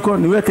 haikuna huko,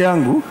 niweke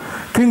yangu.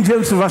 King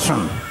James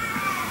Version.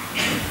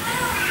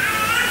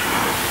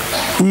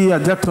 Hii ya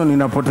Jackson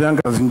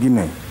inapoteanga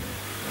zingine.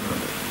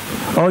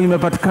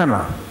 Imepatikana.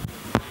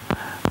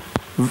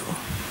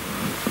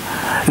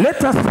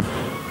 Let us,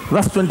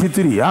 verse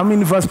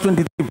 23. Verse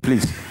 23,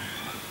 please.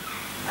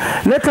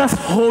 Let us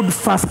hold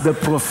fast the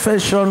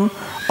profession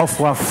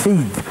of our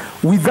faith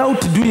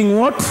without doing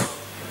what?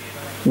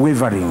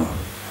 Wavering.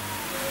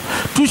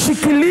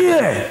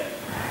 Tushikilie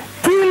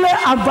kile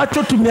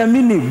ambacho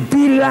tumeamini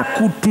bila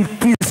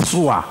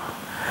kutikiswa.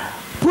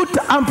 Put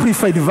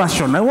amplified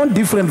version. I want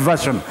different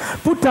version.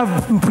 Put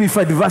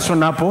amplified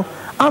version hapo.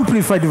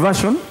 Amplified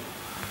version.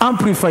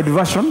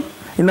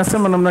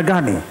 Inasema namna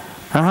gani?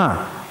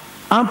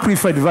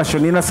 Amplified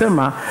version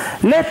inasema,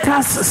 let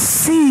us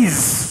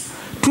seize,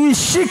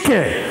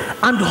 tuishike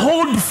and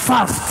hold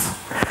fast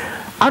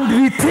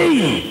and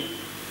retain.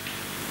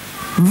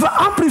 The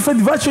Amplified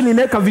Version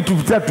inaweka vitu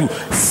vitatu: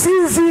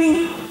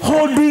 seizing,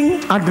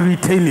 holding and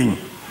retaining.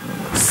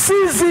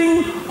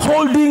 Seizing,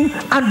 holding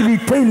and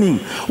retaining.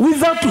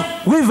 Without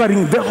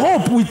wavering, the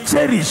hope we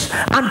cherish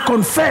and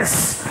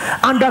confess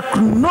and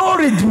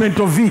acknowledgement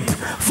of it.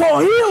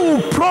 For he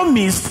who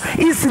promised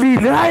is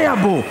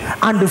reliable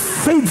and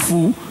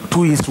faithful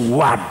to his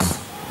word.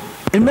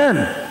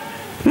 Amen.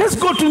 Let's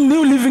go to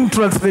New Living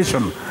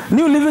Translation.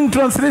 New Living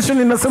Translation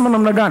inasema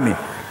namna gani?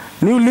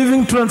 New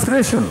Living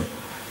Translation.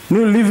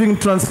 New Living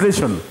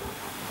Translation.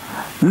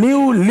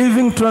 New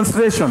Living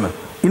Translation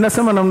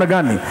inasema namna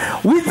gani?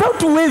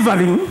 Without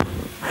wavering,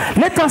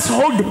 let us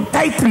hold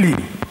tightly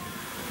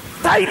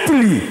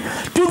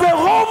to the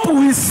hope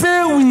we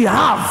say we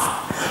have,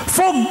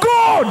 for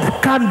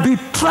God can be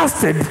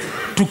trusted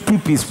to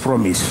keep his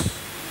promise.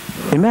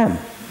 Amen.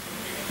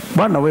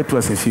 Bwana wetu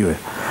asifiwe.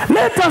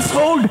 Let us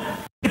hold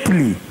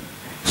tightly.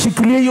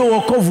 Shikilia hiyo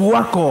wokovu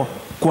wako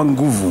kwa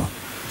nguvu.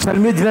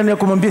 Salimia jirani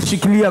yako, mwambie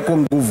shikilia kwa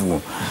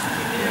nguvu.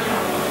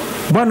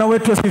 Bwana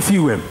wetu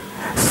asifiwe.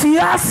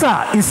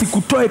 Siasa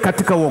isikutoe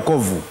katika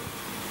wokovu.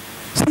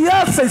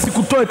 Siasa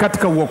isikutoe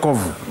katika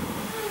wokovu.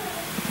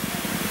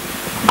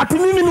 Ati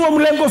mimi ni wa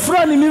mlengo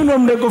fulani, mimi ni wa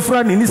mlengo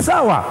fulani, ni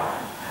sawa.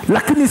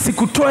 Lakini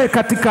isikutoe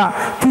katika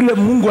kile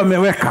Mungu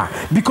ameweka,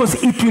 because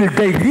it will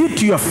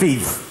dilute your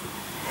faith.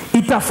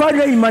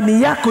 Itafanya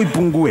imani yako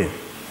ipungue.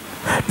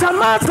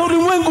 Tamaa za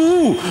ulimwengu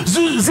huu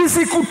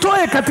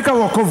zisikutoe katika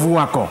wokovu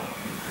wako.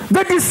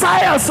 The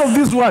desires of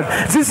this world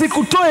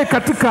zisikutoe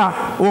katika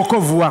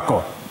wokovu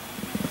wako.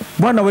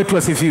 Bwana wetu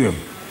asifiwe.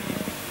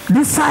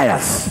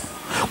 Desires.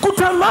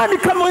 Kutamani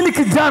kama wewe ni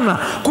kijana,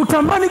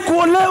 kutamani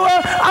kuolewa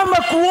ama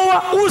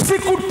kuoa,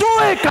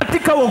 usikutoe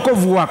katika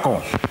wokovu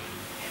wako.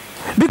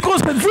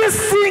 Because these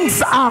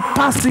things are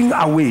passing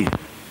away.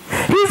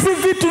 Hizi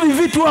vitu ni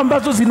vitu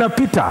ambazo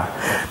zinapita.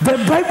 The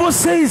Bible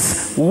says,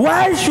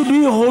 why should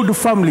we hold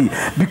firmly?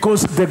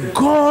 Because the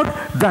God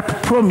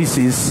that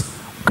promises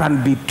can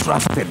be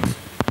trusted.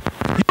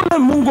 Yule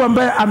Mungu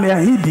ambaye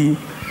ameahidi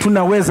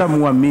tunaweza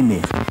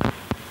muamini.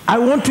 I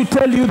want to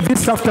tell you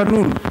this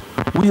afternoon,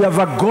 we have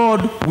a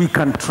God we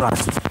can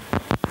trust.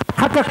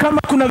 Hata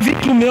kama kuna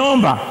vitu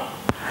umeomba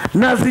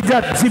na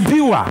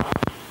zijajibiwa,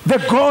 the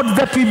God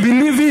that we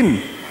believe in,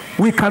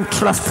 we can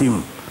trust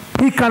him.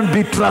 He can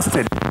be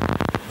trusted.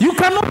 You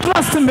cannot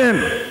trust men.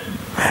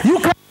 You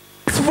cannot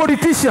trust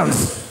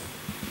politicians.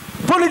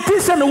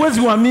 Politicians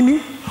huwezi waamini.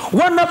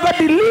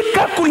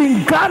 Wanabadilika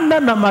kulingana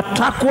na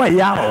matakwa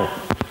yao.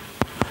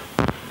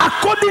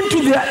 According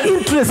to their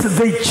interests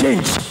they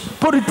change.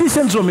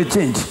 Politicians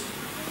wamechange.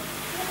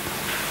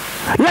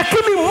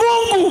 Lakini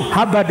Mungu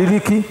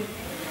habadiliki.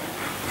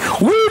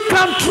 We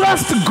can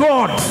trust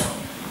God.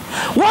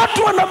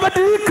 Watu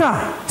wanabadilika.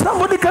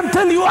 Somebody can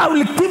tell you, I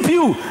will keep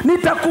you.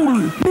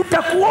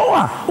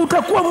 Nitakuoa.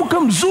 Utakuwa mke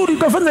mzuri,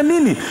 utafanya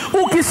nini?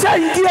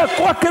 Ukishaingia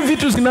kwake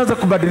vitu zinaanza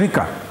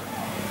kubadilika.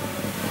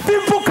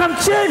 People can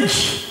change.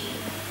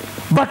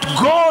 But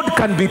God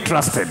can be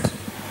trusted.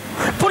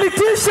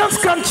 Politicians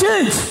can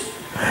change.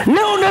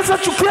 Leo unaweza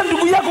chukia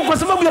ndugu yako kwa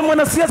sababu ya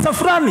mwanasiasa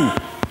fulani.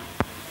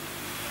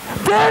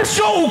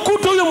 Kesho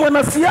ukuta huyo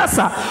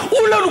mwanasiasa,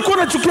 ule ulikuwa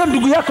unachukia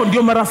ndugu yako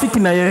ndio marafiki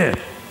na yeye.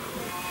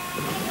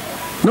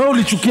 Na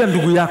ulichukia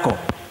ndugu yako.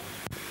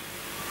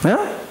 Yeah?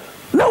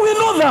 Now we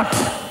know that.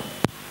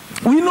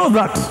 We know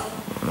that.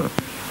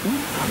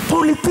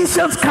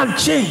 Politicians can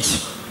change.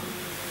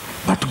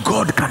 But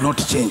God cannot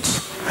change.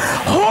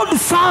 Hold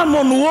firm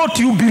on what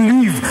you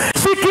believe.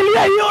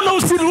 Shikilia hiyo na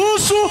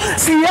usiruhusu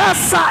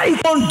siasa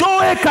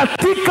ikondoe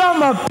katika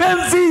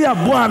mapenzi ya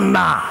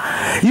Bwana.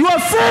 Your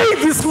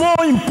faith is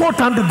more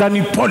important than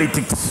your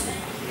politics.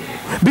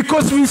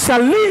 Because we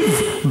shall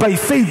live by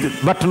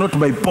faith but not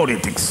by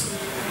politics.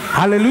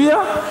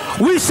 Hallelujah.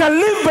 We shall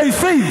live by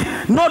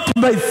faith, not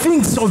by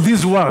things of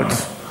this world.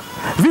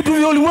 Vitu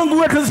vya ulimwengu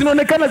wetu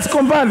zinaonekana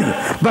ziko mbali,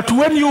 but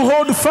when you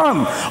hold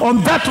firm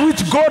on that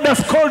which God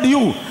has called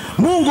you,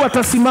 Mungu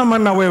atasimama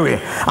na wewe.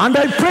 And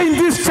I pray in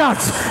this church,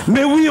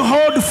 may we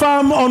hold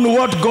firm on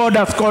what God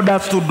has called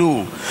us to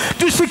do.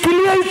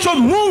 Tushikilia hicho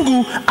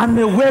Mungu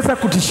ameweza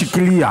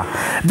kutishikilia.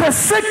 The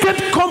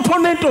second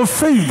component of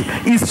faith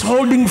is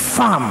holding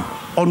firm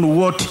on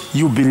what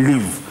you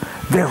believe.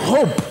 The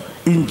hope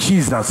in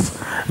Jesus.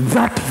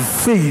 That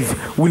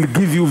faith will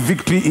give you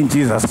victory in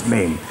Jesus'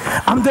 name.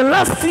 And the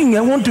last thing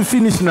I want to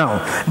finish now.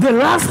 The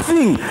last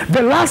thing,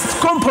 the last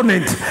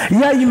component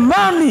ya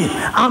imani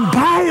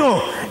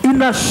ambayo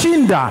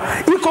inashinda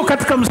iko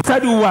katika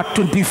mstari wa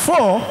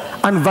 24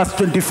 and verse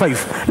 25.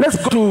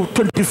 Let's go to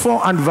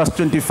 24 and verse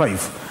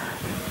 25.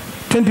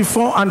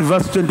 24 and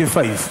verse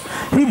 25.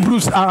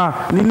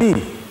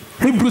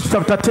 Hebrews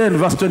chapter 10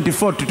 verse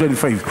 24 to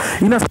 25.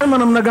 Inasema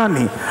namna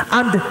gani?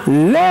 And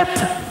let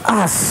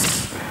us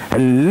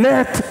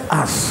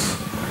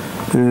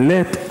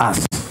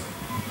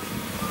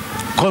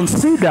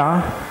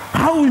consider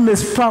how we may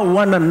spur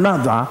one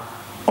another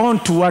on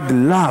toward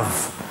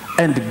love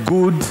and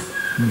good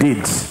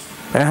deeds.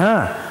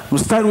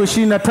 Mstari wa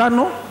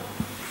 25.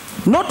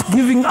 not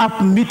giving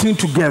up meeting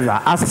together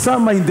as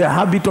some are in the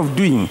habit of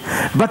doing,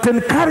 but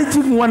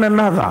encouraging one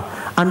another,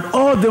 and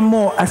all the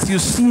more as you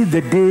see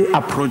the day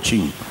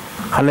approaching.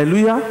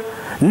 Hallelujah.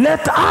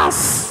 Let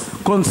us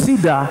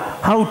consider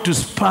how to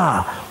spur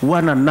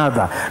one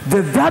another.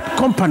 The third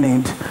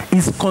component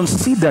is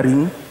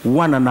considering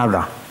one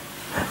another.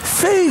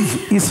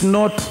 Faith is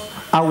not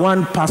a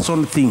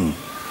one-person thing.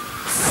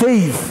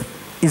 Faith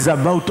is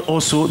about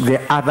also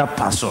the other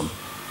person.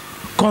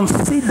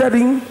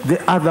 Considering the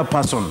other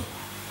person.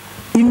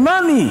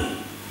 Imani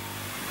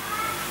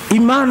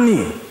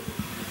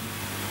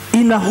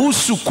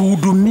inahusu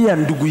kuhudumia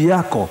ndugu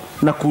yako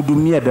na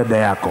kuhudumia dada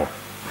yako.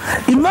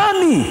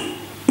 Imani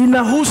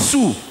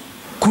inahusu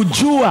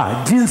kujua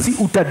jinsi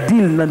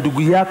utadili na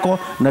ndugu yako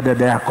na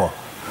dada yako.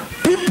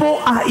 People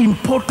are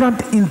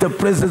important in the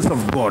presence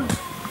of God.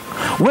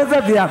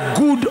 Whether they are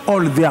good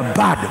or they are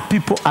bad,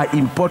 people are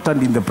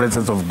important in the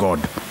presence of God.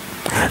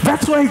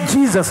 That's why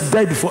Jesus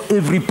died for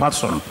every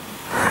person.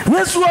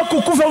 Yesu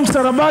hakukufa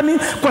msalabani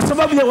kwa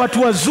sababu ya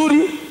watu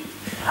wazuri,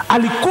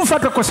 alikufa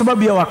hata kwa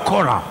sababu ya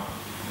wakora.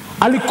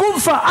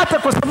 Alikufa hata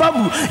kwa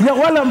sababu ya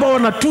wale ambao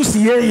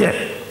wanatusi yeye.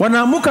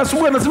 Wanaamuka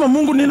asubuhi wanasema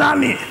Mungu ni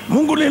nani?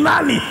 Mungu ni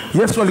nani?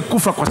 Yesu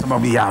alikufa kwa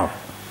sababu yao.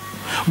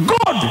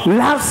 God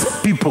loves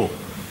people.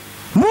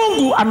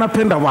 Mungu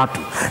anapenda watu.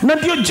 Na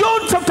ndio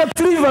John chapter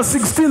 3 verse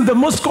 16, the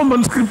most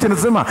common scripture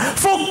nasema,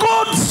 for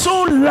God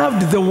so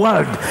loved the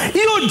world.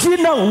 Hiyo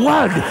jina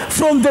world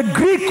from the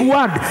Greek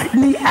word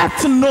ni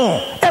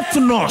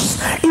ethnos.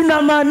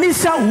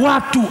 Inamaanisha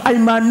watu,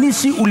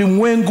 haimaanishi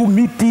ulimwengu,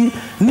 miti,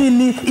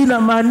 nini,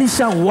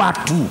 inamaanisha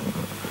watu.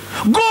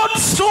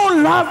 God so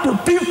loved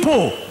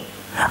people.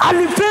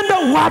 Alipenda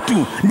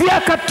watu, ndiye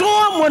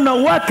akatoa mwana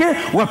wake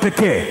wa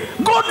pekee.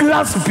 God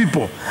loves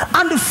people,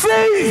 and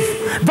faith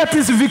that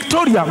is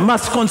victorious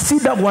must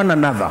consider one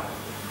another.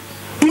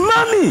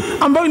 Imani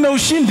ambayo ina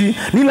ushindi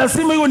ni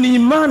lazima iwe ni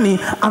imani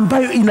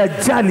ambayo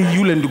inajali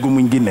yule ndugu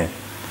mwingine.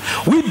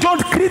 We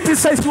don't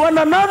criticize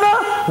one another,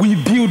 we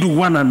build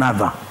one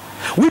another.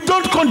 We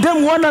don't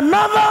condemn one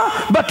another,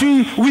 but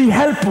we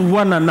help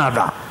one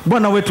another.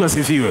 Bwana wetu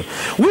asifiwe.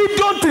 We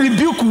don't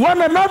rebuke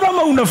one another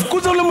ama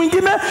unafukuza ule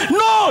mwingine.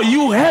 No,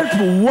 you help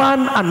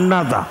one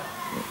another.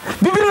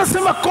 Biblia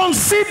inasema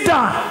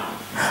consider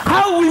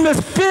how we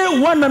must pay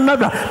one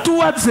another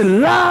towards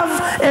love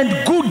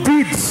and good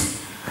deeds.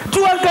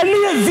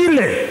 Tuangalie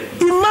vile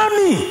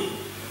imani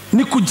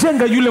ni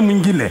kujenga yule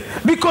mwingine,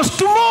 because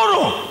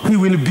tomorrow he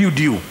will build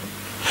you.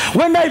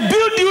 When I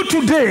build you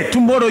today,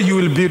 tomorrow you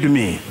will build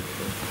me.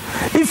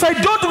 If I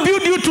don't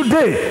build you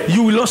today,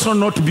 you will also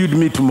not build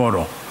me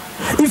tomorrow.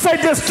 If I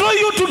destroy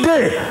you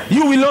today,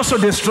 you will also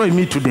destroy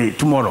me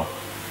tomorrow.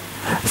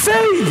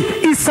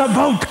 Faith is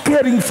about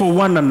caring for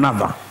one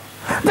another.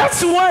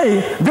 That's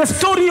why the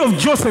story of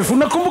Joseph,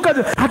 unakumbuka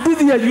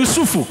hadithi ya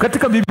Yusufu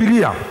katika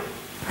Biblia.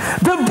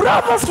 The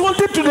brothers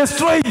wanted to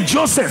destroy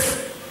Joseph.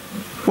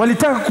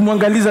 Walitaka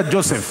kumwangaliza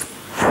Joseph.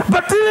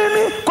 But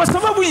kwa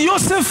sababu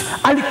Joseph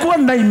alikuwa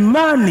na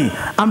imani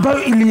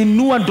ambayo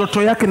iliinua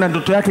ndoto yake na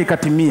ndoto yake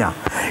ikatimia.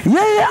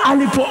 Yeye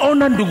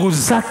alipoona ndugu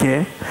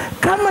zake,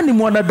 kama ni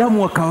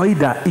mwanadamu wa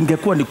kawaida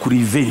ingekuwa ni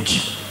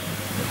kurevenge.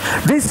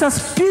 There is a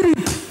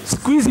spirit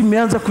siku hizi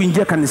imeanza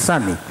kuingia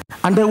kanisani,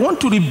 and I want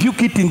to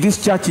rebuke it in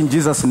this church in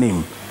Jesus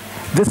name.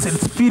 The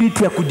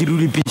spirit ya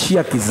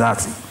kujirudishia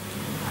kizazi.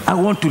 I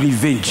want to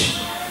revenge.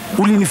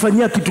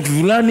 Ulinifanyia kitu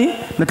fulani,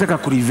 nataka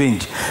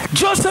kurevenge.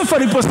 Joseph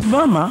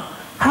aliposimama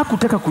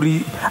hakutaka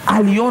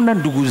aliona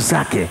ndugu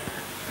zake.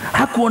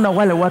 Hakuona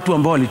wale watu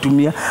ambao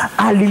walitumia,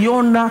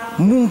 aliona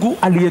Mungu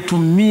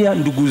aliyetumia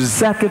ndugu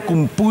zake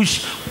kumpush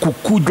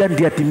kukuja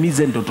ndiye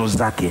atimize ndoto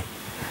zake.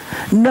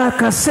 Na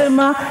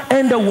akasema,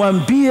 enda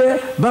waambie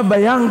baba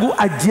yangu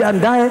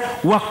ajiandae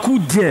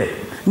wakuje.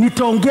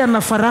 Nitaongea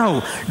na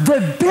Farao. The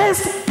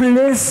best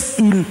place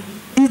in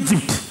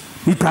Egypt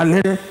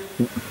nitalete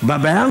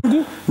baba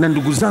yangu na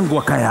ndugu zangu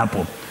wakae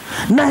hapo.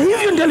 Na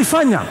hivyo ndiye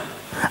alifanya.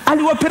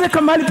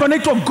 Aliwapeleka mahali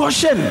panaitwa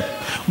Goshen.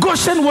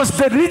 Goshen was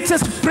the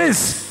richest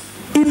place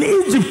in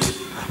Egypt.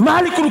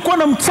 Mahali kulikuwa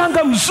na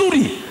mchanga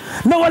mzuri,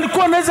 na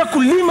walikuwa wanaweza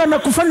kulima na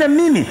kufanya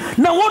nini.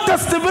 Na what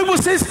does the Bible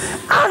says?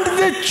 And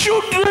the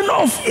children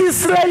of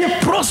Israel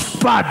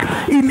prospered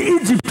in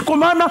Egypt. Kwa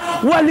maana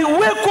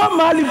waliwekwa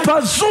mahali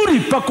pazuri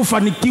pa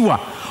kufanikiwa.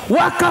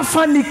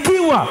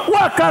 Wakafanikiwa,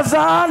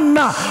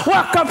 wakazaana,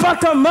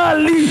 wakapata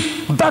mali,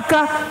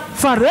 mpaka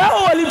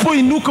Farao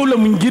alipoinuka ule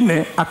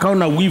mwingine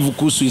akaona wivu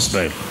kuhusu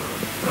Israel.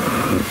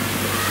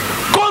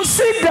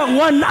 Consider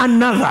one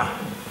another,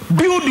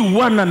 build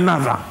one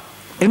another.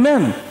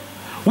 Amen.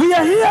 We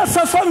are here as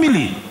a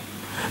family.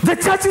 The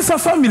church is a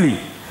family.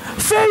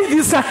 Faith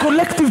is a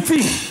collective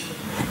thing.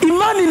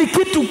 Imani ni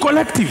kitu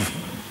collective.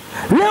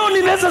 Leo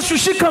ninaweza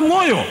shushika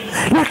moyo,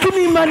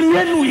 lakini imani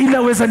yenu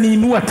inaweza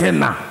niinua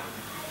tena.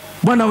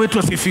 Bwana wetu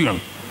asifiwe.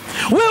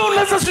 Wewe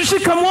unaweza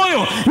kushika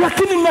moyo,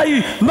 lakini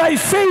my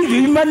faith,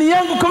 imani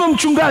yangu kama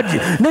mchungaji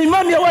na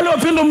imani ya wale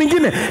wapendwa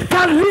mwingine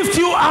can lift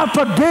you up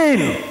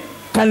again.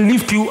 Can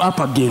lift you up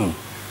again.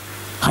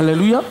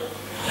 Hallelujah.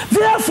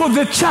 Therefore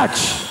the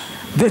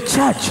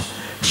church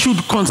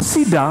should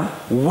consider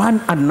one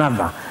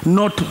another,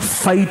 not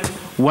fight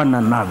one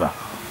another.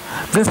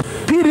 The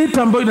spirit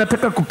ambayo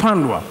inataka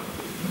kupandwa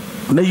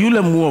na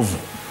yule muovu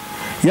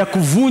ya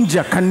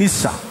kuvunja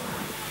kanisa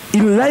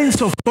in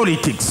lines of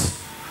politics,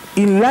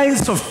 in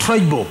lines of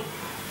tribal,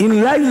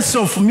 in lines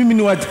of mimi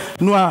ni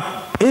wa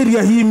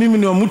area hii, mimi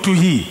ni wa mtu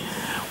hii.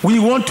 We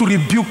want to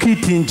rebuke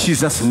it in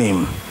Jesus'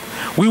 name.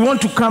 We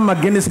want to come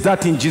against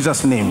that in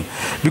Jesus' name.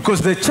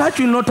 Because the church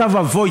will not have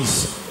a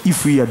voice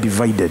if we are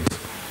divided.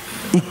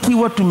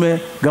 Ikiwa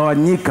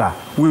tumegawanyika,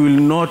 we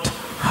will not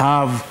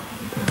have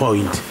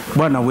point.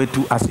 Bwana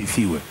wetu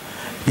asifiwe.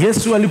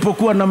 Yesu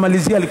alipokuwa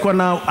anamalizia,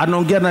 alikuwa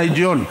anaongea na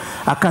John,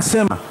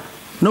 akasema,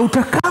 na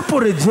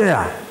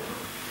utakaporejea,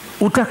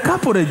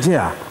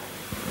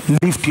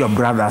 lift your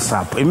brothers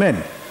up. Amen.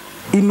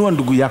 Inua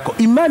ndugu yako.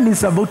 Imani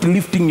is about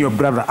lifting your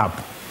brother up.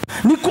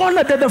 Ni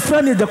kuona dada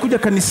fulani hajakuja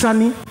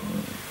kanisani,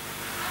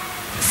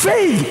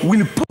 faith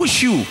will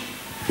push you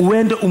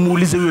uende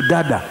umuulize huyo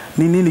dada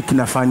ni nini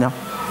kinafanya.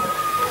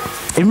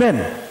 Amen.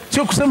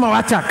 Sio kusema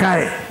wacha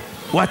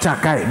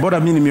akae, bora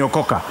mimi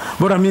nimeokoka,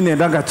 bora mimi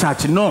naendanga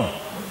church. No,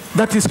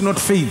 that is not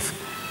faith.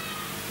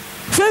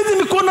 Faith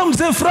ni kuona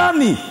mzee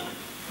fulani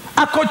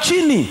ako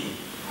chini,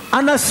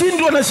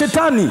 anashindwa na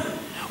shetani,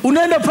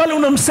 unaenda pale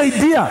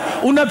unamsaidia,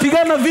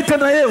 unapigana vita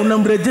na yeye,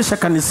 unamrejesha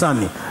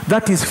kanisani.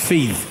 That is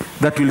faith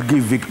that will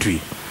give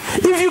victory.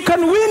 If you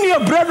can win your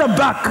brother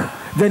back,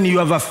 then you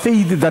have a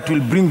faith that will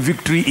bring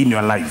victory in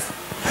your life.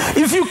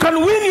 If you can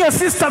win your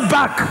sister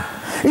back,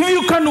 if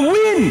you can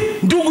win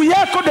ndugu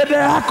yako, dada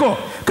yako,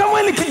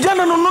 kama ni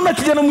kijana na unaona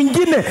kijana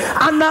mwingine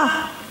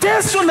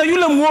anateswa na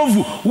yule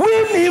muovu,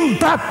 win him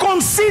back,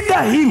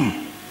 consider him.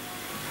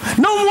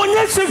 Na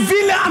umuonyeshe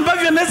vile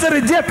ambavyo anaweza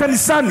rejea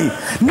kanisani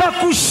na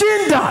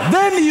kushinda,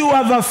 then you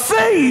have a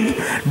faith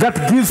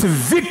that gives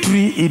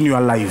victory in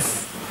your life.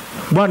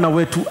 Bwana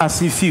wetu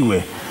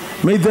asifiwe.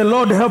 May the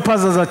Lord help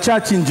us as a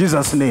church in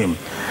Jesus' name.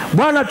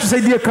 Bwana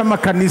tusaidie kama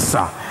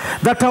kanisa,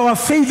 that our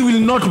faith will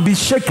not be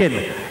shaken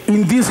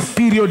in this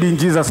period in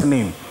Jesus'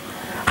 name.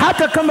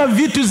 Hata kama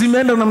vitu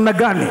zimeenda namna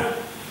gani,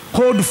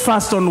 hold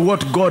fast on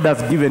what God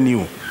has given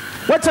you.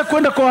 Wacha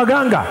kwenda kwa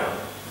waganga.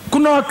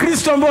 Kuna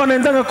wakristo ambao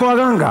wanaendanga kwa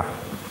waganga.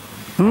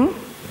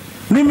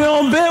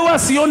 Nimeombewa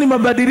sioni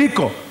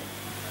mabadiliko,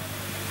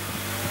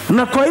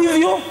 na kwa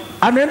hivyo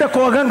anaenda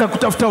kwa waganga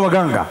kutafuta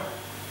waganga,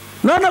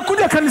 na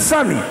anakuja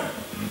kanisani.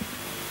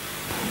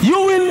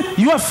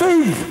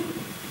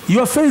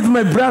 Your faith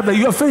my brother,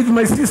 your faith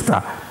my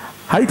sister,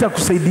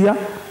 haitakusaidia,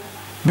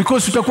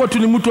 because utakuwa tu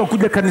ni mtu wa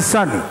kuja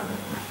kanisani.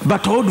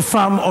 But hold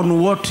firm on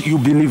what you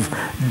believe.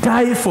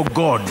 Die for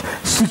God.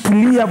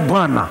 Shikilia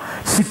Bwana.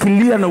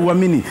 Shikilia na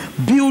uamini.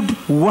 Build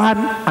one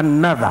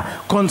another.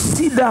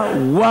 Consider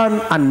one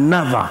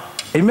another.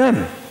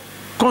 Amen.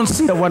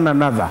 Consider one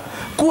another.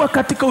 Kuwa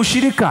katika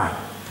ushirika.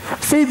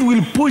 Faith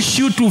will push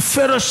you to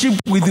fellowship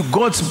with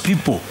God's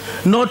people,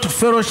 not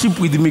fellowship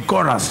with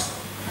mikoras.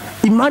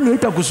 Imani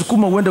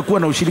haitakusukuma uende kuwa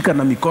na ushirika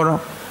na mikora.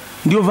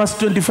 Ndio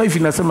verse 25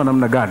 inasema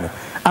namna gani?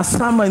 As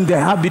some in the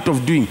habit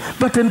of doing,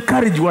 but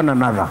encourage one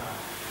another.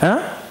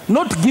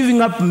 Not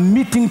giving up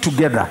meeting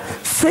together.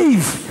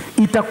 Faith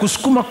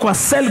itakusukuma kwa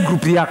cell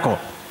group yako.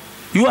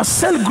 Your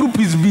cell group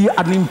is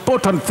an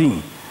important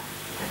thing.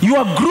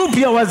 Your group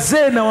ya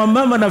wazee na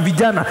wamama na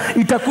vijana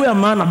itakuwa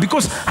maana,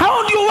 because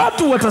hao ndio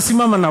watu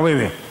watasimama na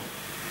wewe.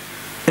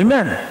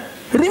 Amen.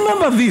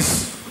 Remember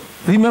this.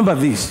 Remember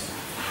this.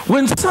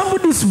 When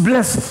somebody is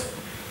blessed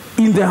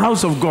in the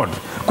house of God,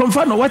 kwa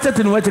mfano wacha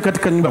tuniwache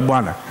katika nyumba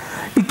Bwana,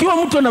 ikiwa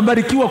mtu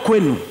anabarikiwa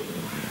kwenu,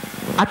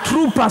 a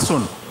true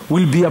person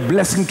will be a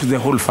blessing to the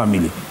whole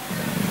family.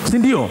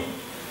 Sindio?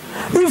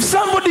 If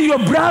somebody, your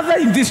brother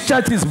in this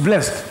church is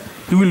blessed,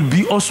 he will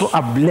be also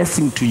a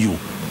blessing to you.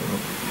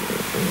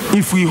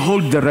 If we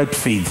hold the right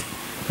faith.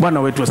 Bwana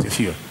wetu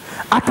asifiwe.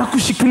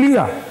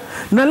 Atakushikilia.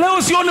 Na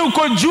leo sione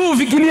uko juu,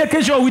 fikiria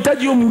kesho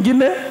uhitaji huyo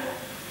mwingine.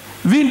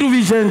 Vindu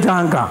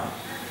vijenjanga.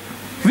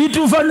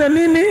 Vitu fanya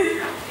nini?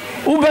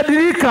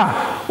 Ubadilika.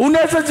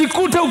 Unaweza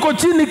jikuta uko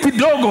chini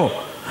kidogo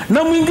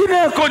na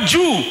mwingine yuko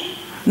juu,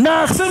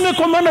 na aseme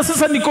kwa maana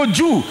sasa niko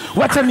juu,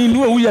 wacha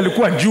niinue huyu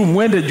alikuwa juu,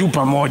 muende juu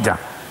pamoja.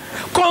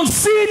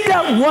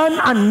 Consider one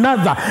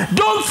another.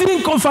 Don't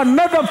think of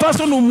another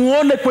person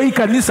umuone kwa hii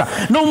kanisa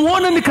na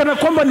umuone ni kana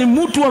kwamba ni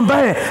mtu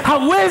ambaye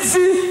hawezi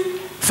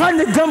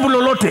fanya jambo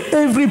lolote.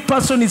 Every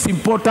person is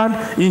important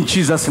in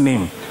Jesus'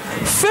 name.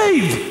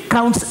 Faith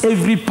counts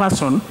every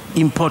person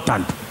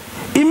important.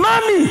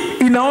 Imani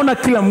inaona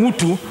kila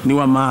mtu ni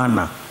wa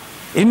maana.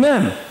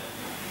 Amen.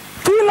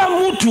 Kila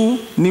mtu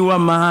ni wa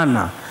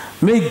maana.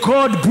 May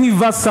God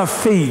give us a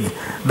faith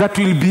that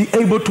will be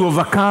able to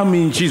overcome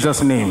in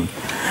Jesus' name.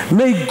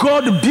 May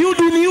God build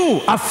in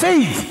you a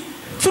faith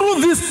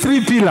through these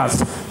three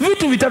pillars.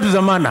 Vitu vitatu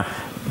za maana.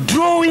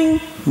 Drawing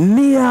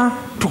near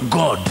to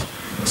God.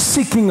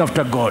 Seeking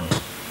after God.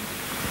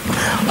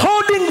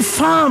 Holding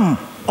firm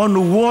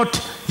on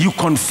what you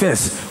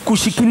confess.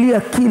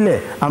 Kushikilia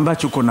kile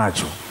ambacho uko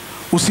nacho.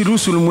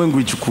 Usiruhusu ulimwengu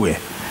ichukue.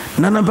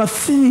 Na number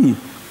 3,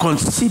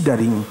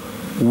 considering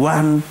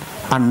one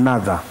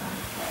another.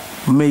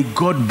 May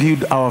God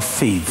build our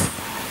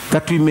faith,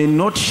 that we may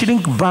not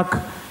shrink back,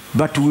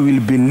 but we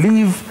will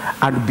believe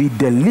and be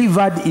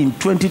delivered in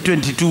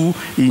 2022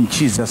 in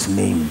Jesus'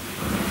 name.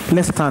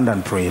 Let's stand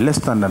and pray. Let's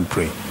stand and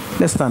pray.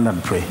 Let's stand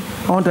and pray.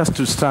 I want us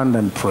to stand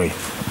and pray.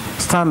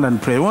 Stand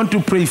and pray. I want to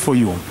pray for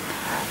you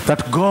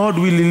that God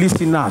will release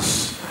in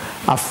us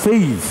a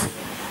faith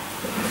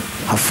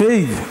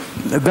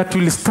that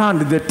will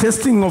stand the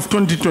testing of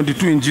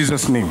 2022 in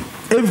Jesus' name.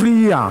 Every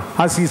year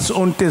has its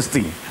own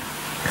testing.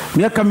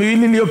 Miaka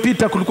miwili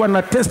iliyopita kulikuwa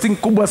na testing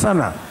kubwa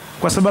sana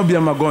kwa sababu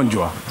ya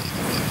magonjwa.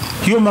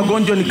 Hiyo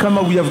magonjwa ni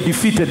kama we have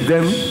defeated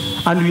them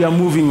and we are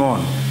moving on.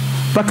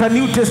 But a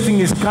new testing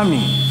is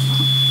coming.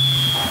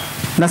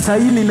 Na saa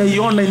hii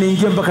ninaiona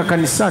inaingia mpaka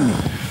kanisani.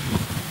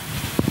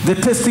 The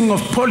testing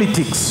of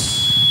politics,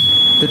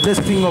 the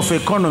testing of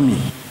economy,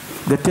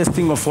 the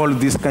testing of all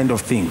these kind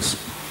of things.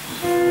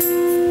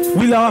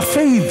 Will our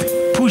faith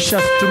push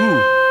us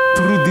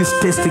through this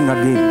testing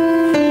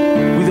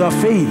again? Will our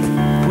faith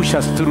push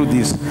us through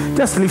this?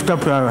 Just lift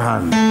up your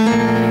hand.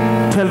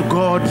 Tell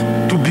God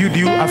to build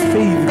you a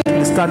faith that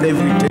will stand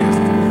every test.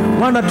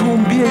 Bwana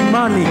tuumbie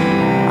imani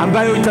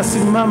ambayo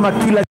itasimama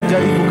kila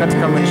jaribu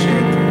katika maisha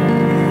yetu.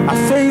 A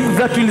faith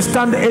that will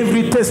stand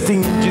every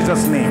testing in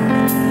Jesus'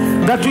 name.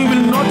 That we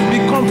will not be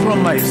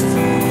compromised.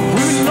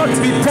 We will not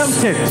be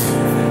tempted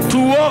to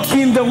walk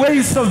in the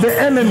ways of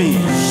the enemy,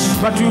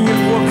 but we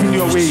will walk in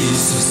your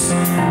ways.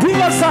 Give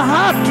us a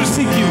heart to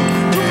seek you.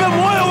 Tupe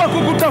moyo wa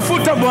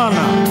kukutafuta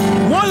Bwana.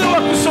 Moyo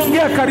wa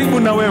kusongea karibu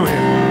na wewe.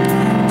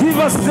 Give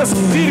us the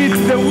spirit,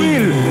 the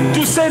will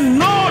to say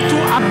no to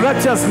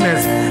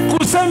unrighteousness.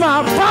 Kusema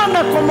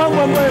hapana kwa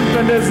mambo ambayo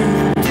mpendezi.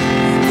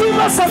 Give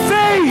us a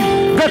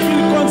faith that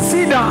will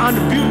consider and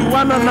build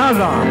one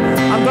another,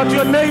 and that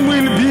your name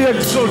will be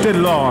exalted,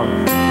 Lord.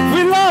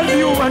 We love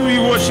you and we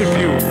worship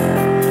you.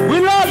 We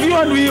love you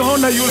and we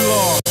honor you,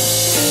 Lord.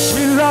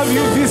 We love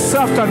you this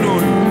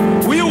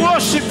afternoon. We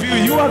worship you.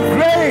 You are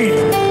great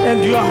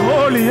and you are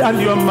holy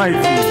and you are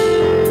mighty.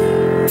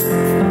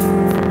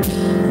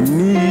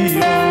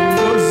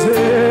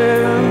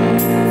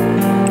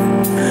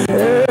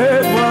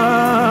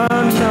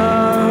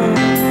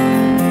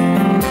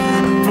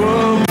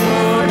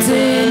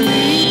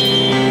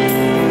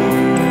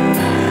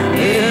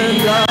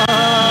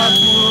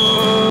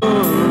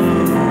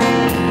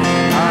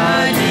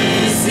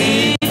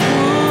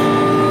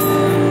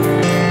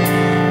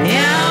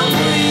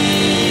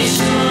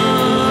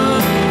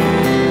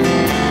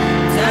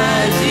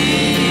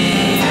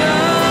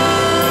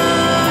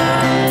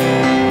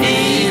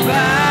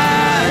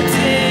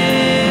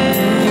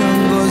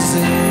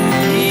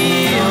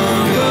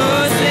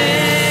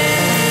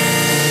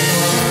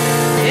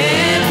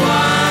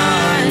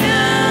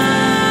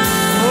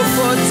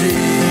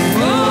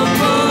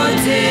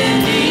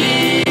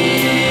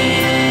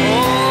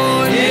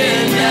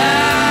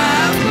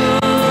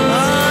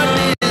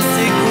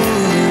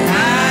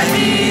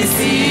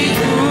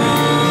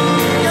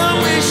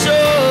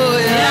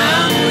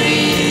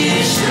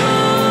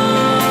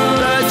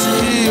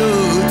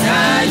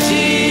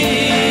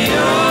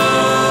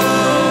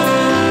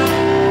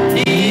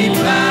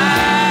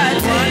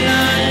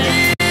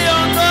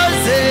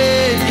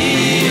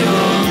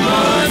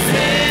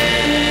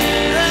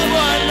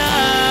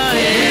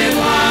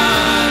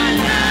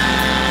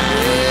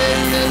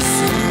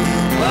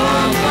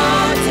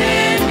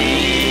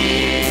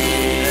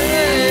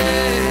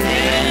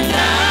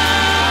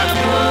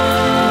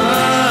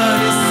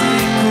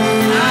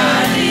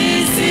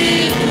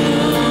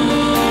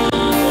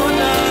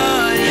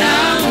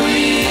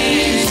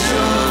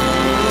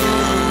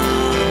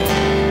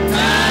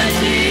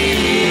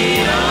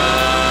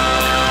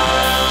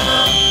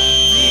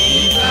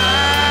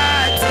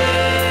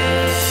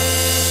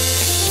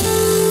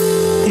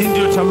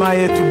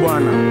 Yetu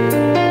Bwana,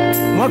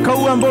 mwaka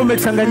huu ambao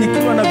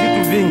umechanganyikiwa na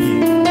vitu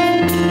vingi,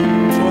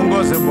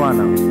 tuongoze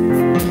Bwana.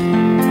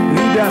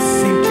 Lead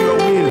us into your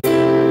will.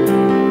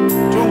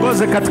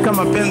 Tuongoze katika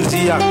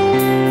mapenzi yako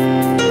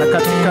na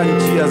katika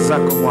njia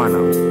zako Bwana.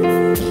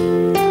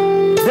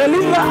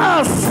 Deliver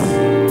us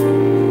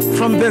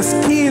from the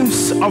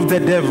schemes of the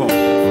devil.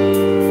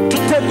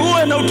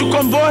 Tutegue na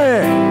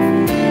utukomboe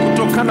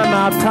kutokana na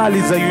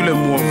hatari za yule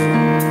mwovu.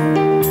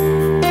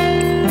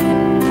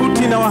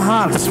 In our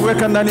hearts,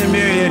 weka ndani ya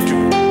mioyo yetu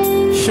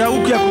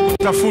shauku ya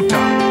kukutafuta,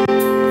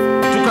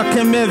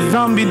 tukakemee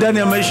dhambi ndani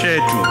ya maisha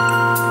yetu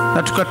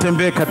na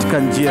tukatembee katika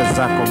njia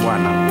zako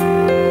Bwana.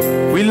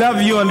 We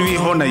love you and we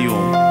honor you.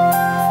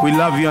 We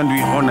love you and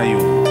we honor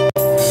you.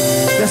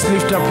 Let's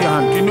lift up your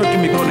hand. Tuinue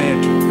mikono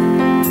yetu.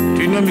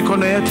 Tuinue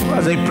mikono yetu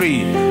as I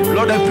pray.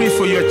 Lord, I pray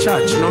for your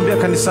church. Naombea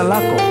kanisa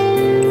lako.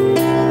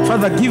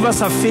 Father, give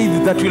us a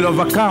faith that will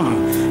overcome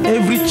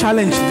every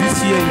challenge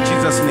this year in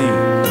Jesus'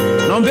 name.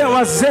 Naombea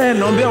wazee,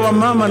 naombea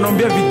wamama,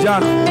 naombea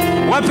vijana.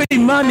 Wape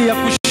imani ya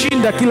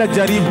kushinda kila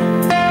jaribu.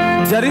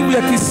 jaribu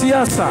ya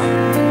kisiasa,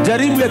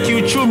 jaribu ya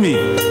kiuchumi,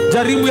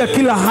 jaribu ya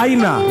kila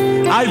aina.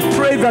 I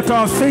pray that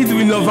our faith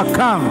will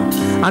overcome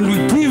and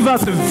will give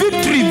us a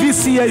victory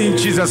this year in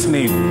Jesus'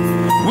 name.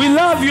 We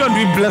love you and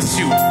we bless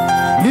you.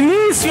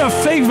 Release your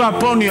favor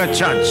upon your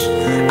church.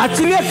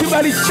 Achilia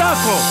kibali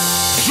chako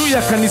juu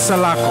ya kanisa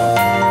lako.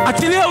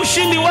 Achilia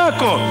ushindi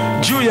wako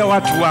juu ya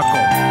watu wako.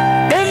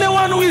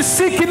 Anyone we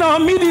seek in our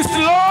midst,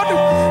 Lord,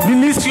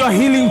 release your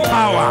healing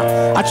power.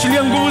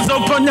 Achilia nguvu za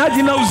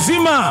uponyaji na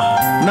uzima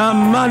na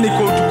amani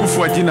kwa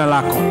utukufu wa jina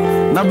lako.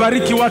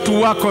 Nabariki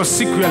watu wako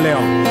siku ya leo.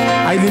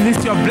 I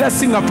release your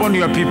blessing upon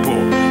your people.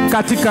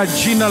 Katika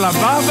jina la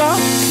Baba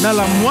na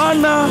la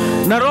Mwana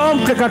na Roho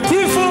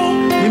Mtakatifu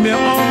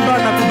nimeomba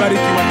na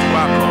kubariki watu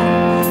wako.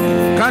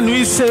 Can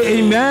we say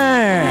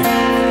amen?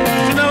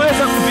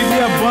 Tunaweza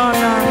kupigia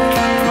Bwana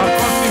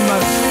makofi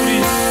mazuri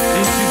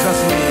in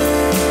Jesus' name.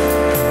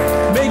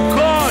 May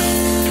God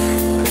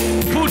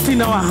put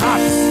in our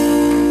hearts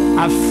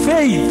a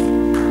faith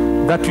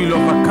that will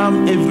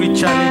overcome every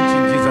challenge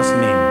in Jesus'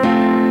 name.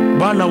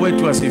 Bwana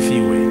wetu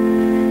asifiwe.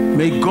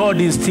 May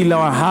God instill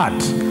our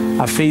heart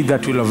a faith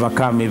that will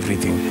overcome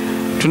everything.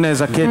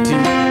 Tunaweza keti.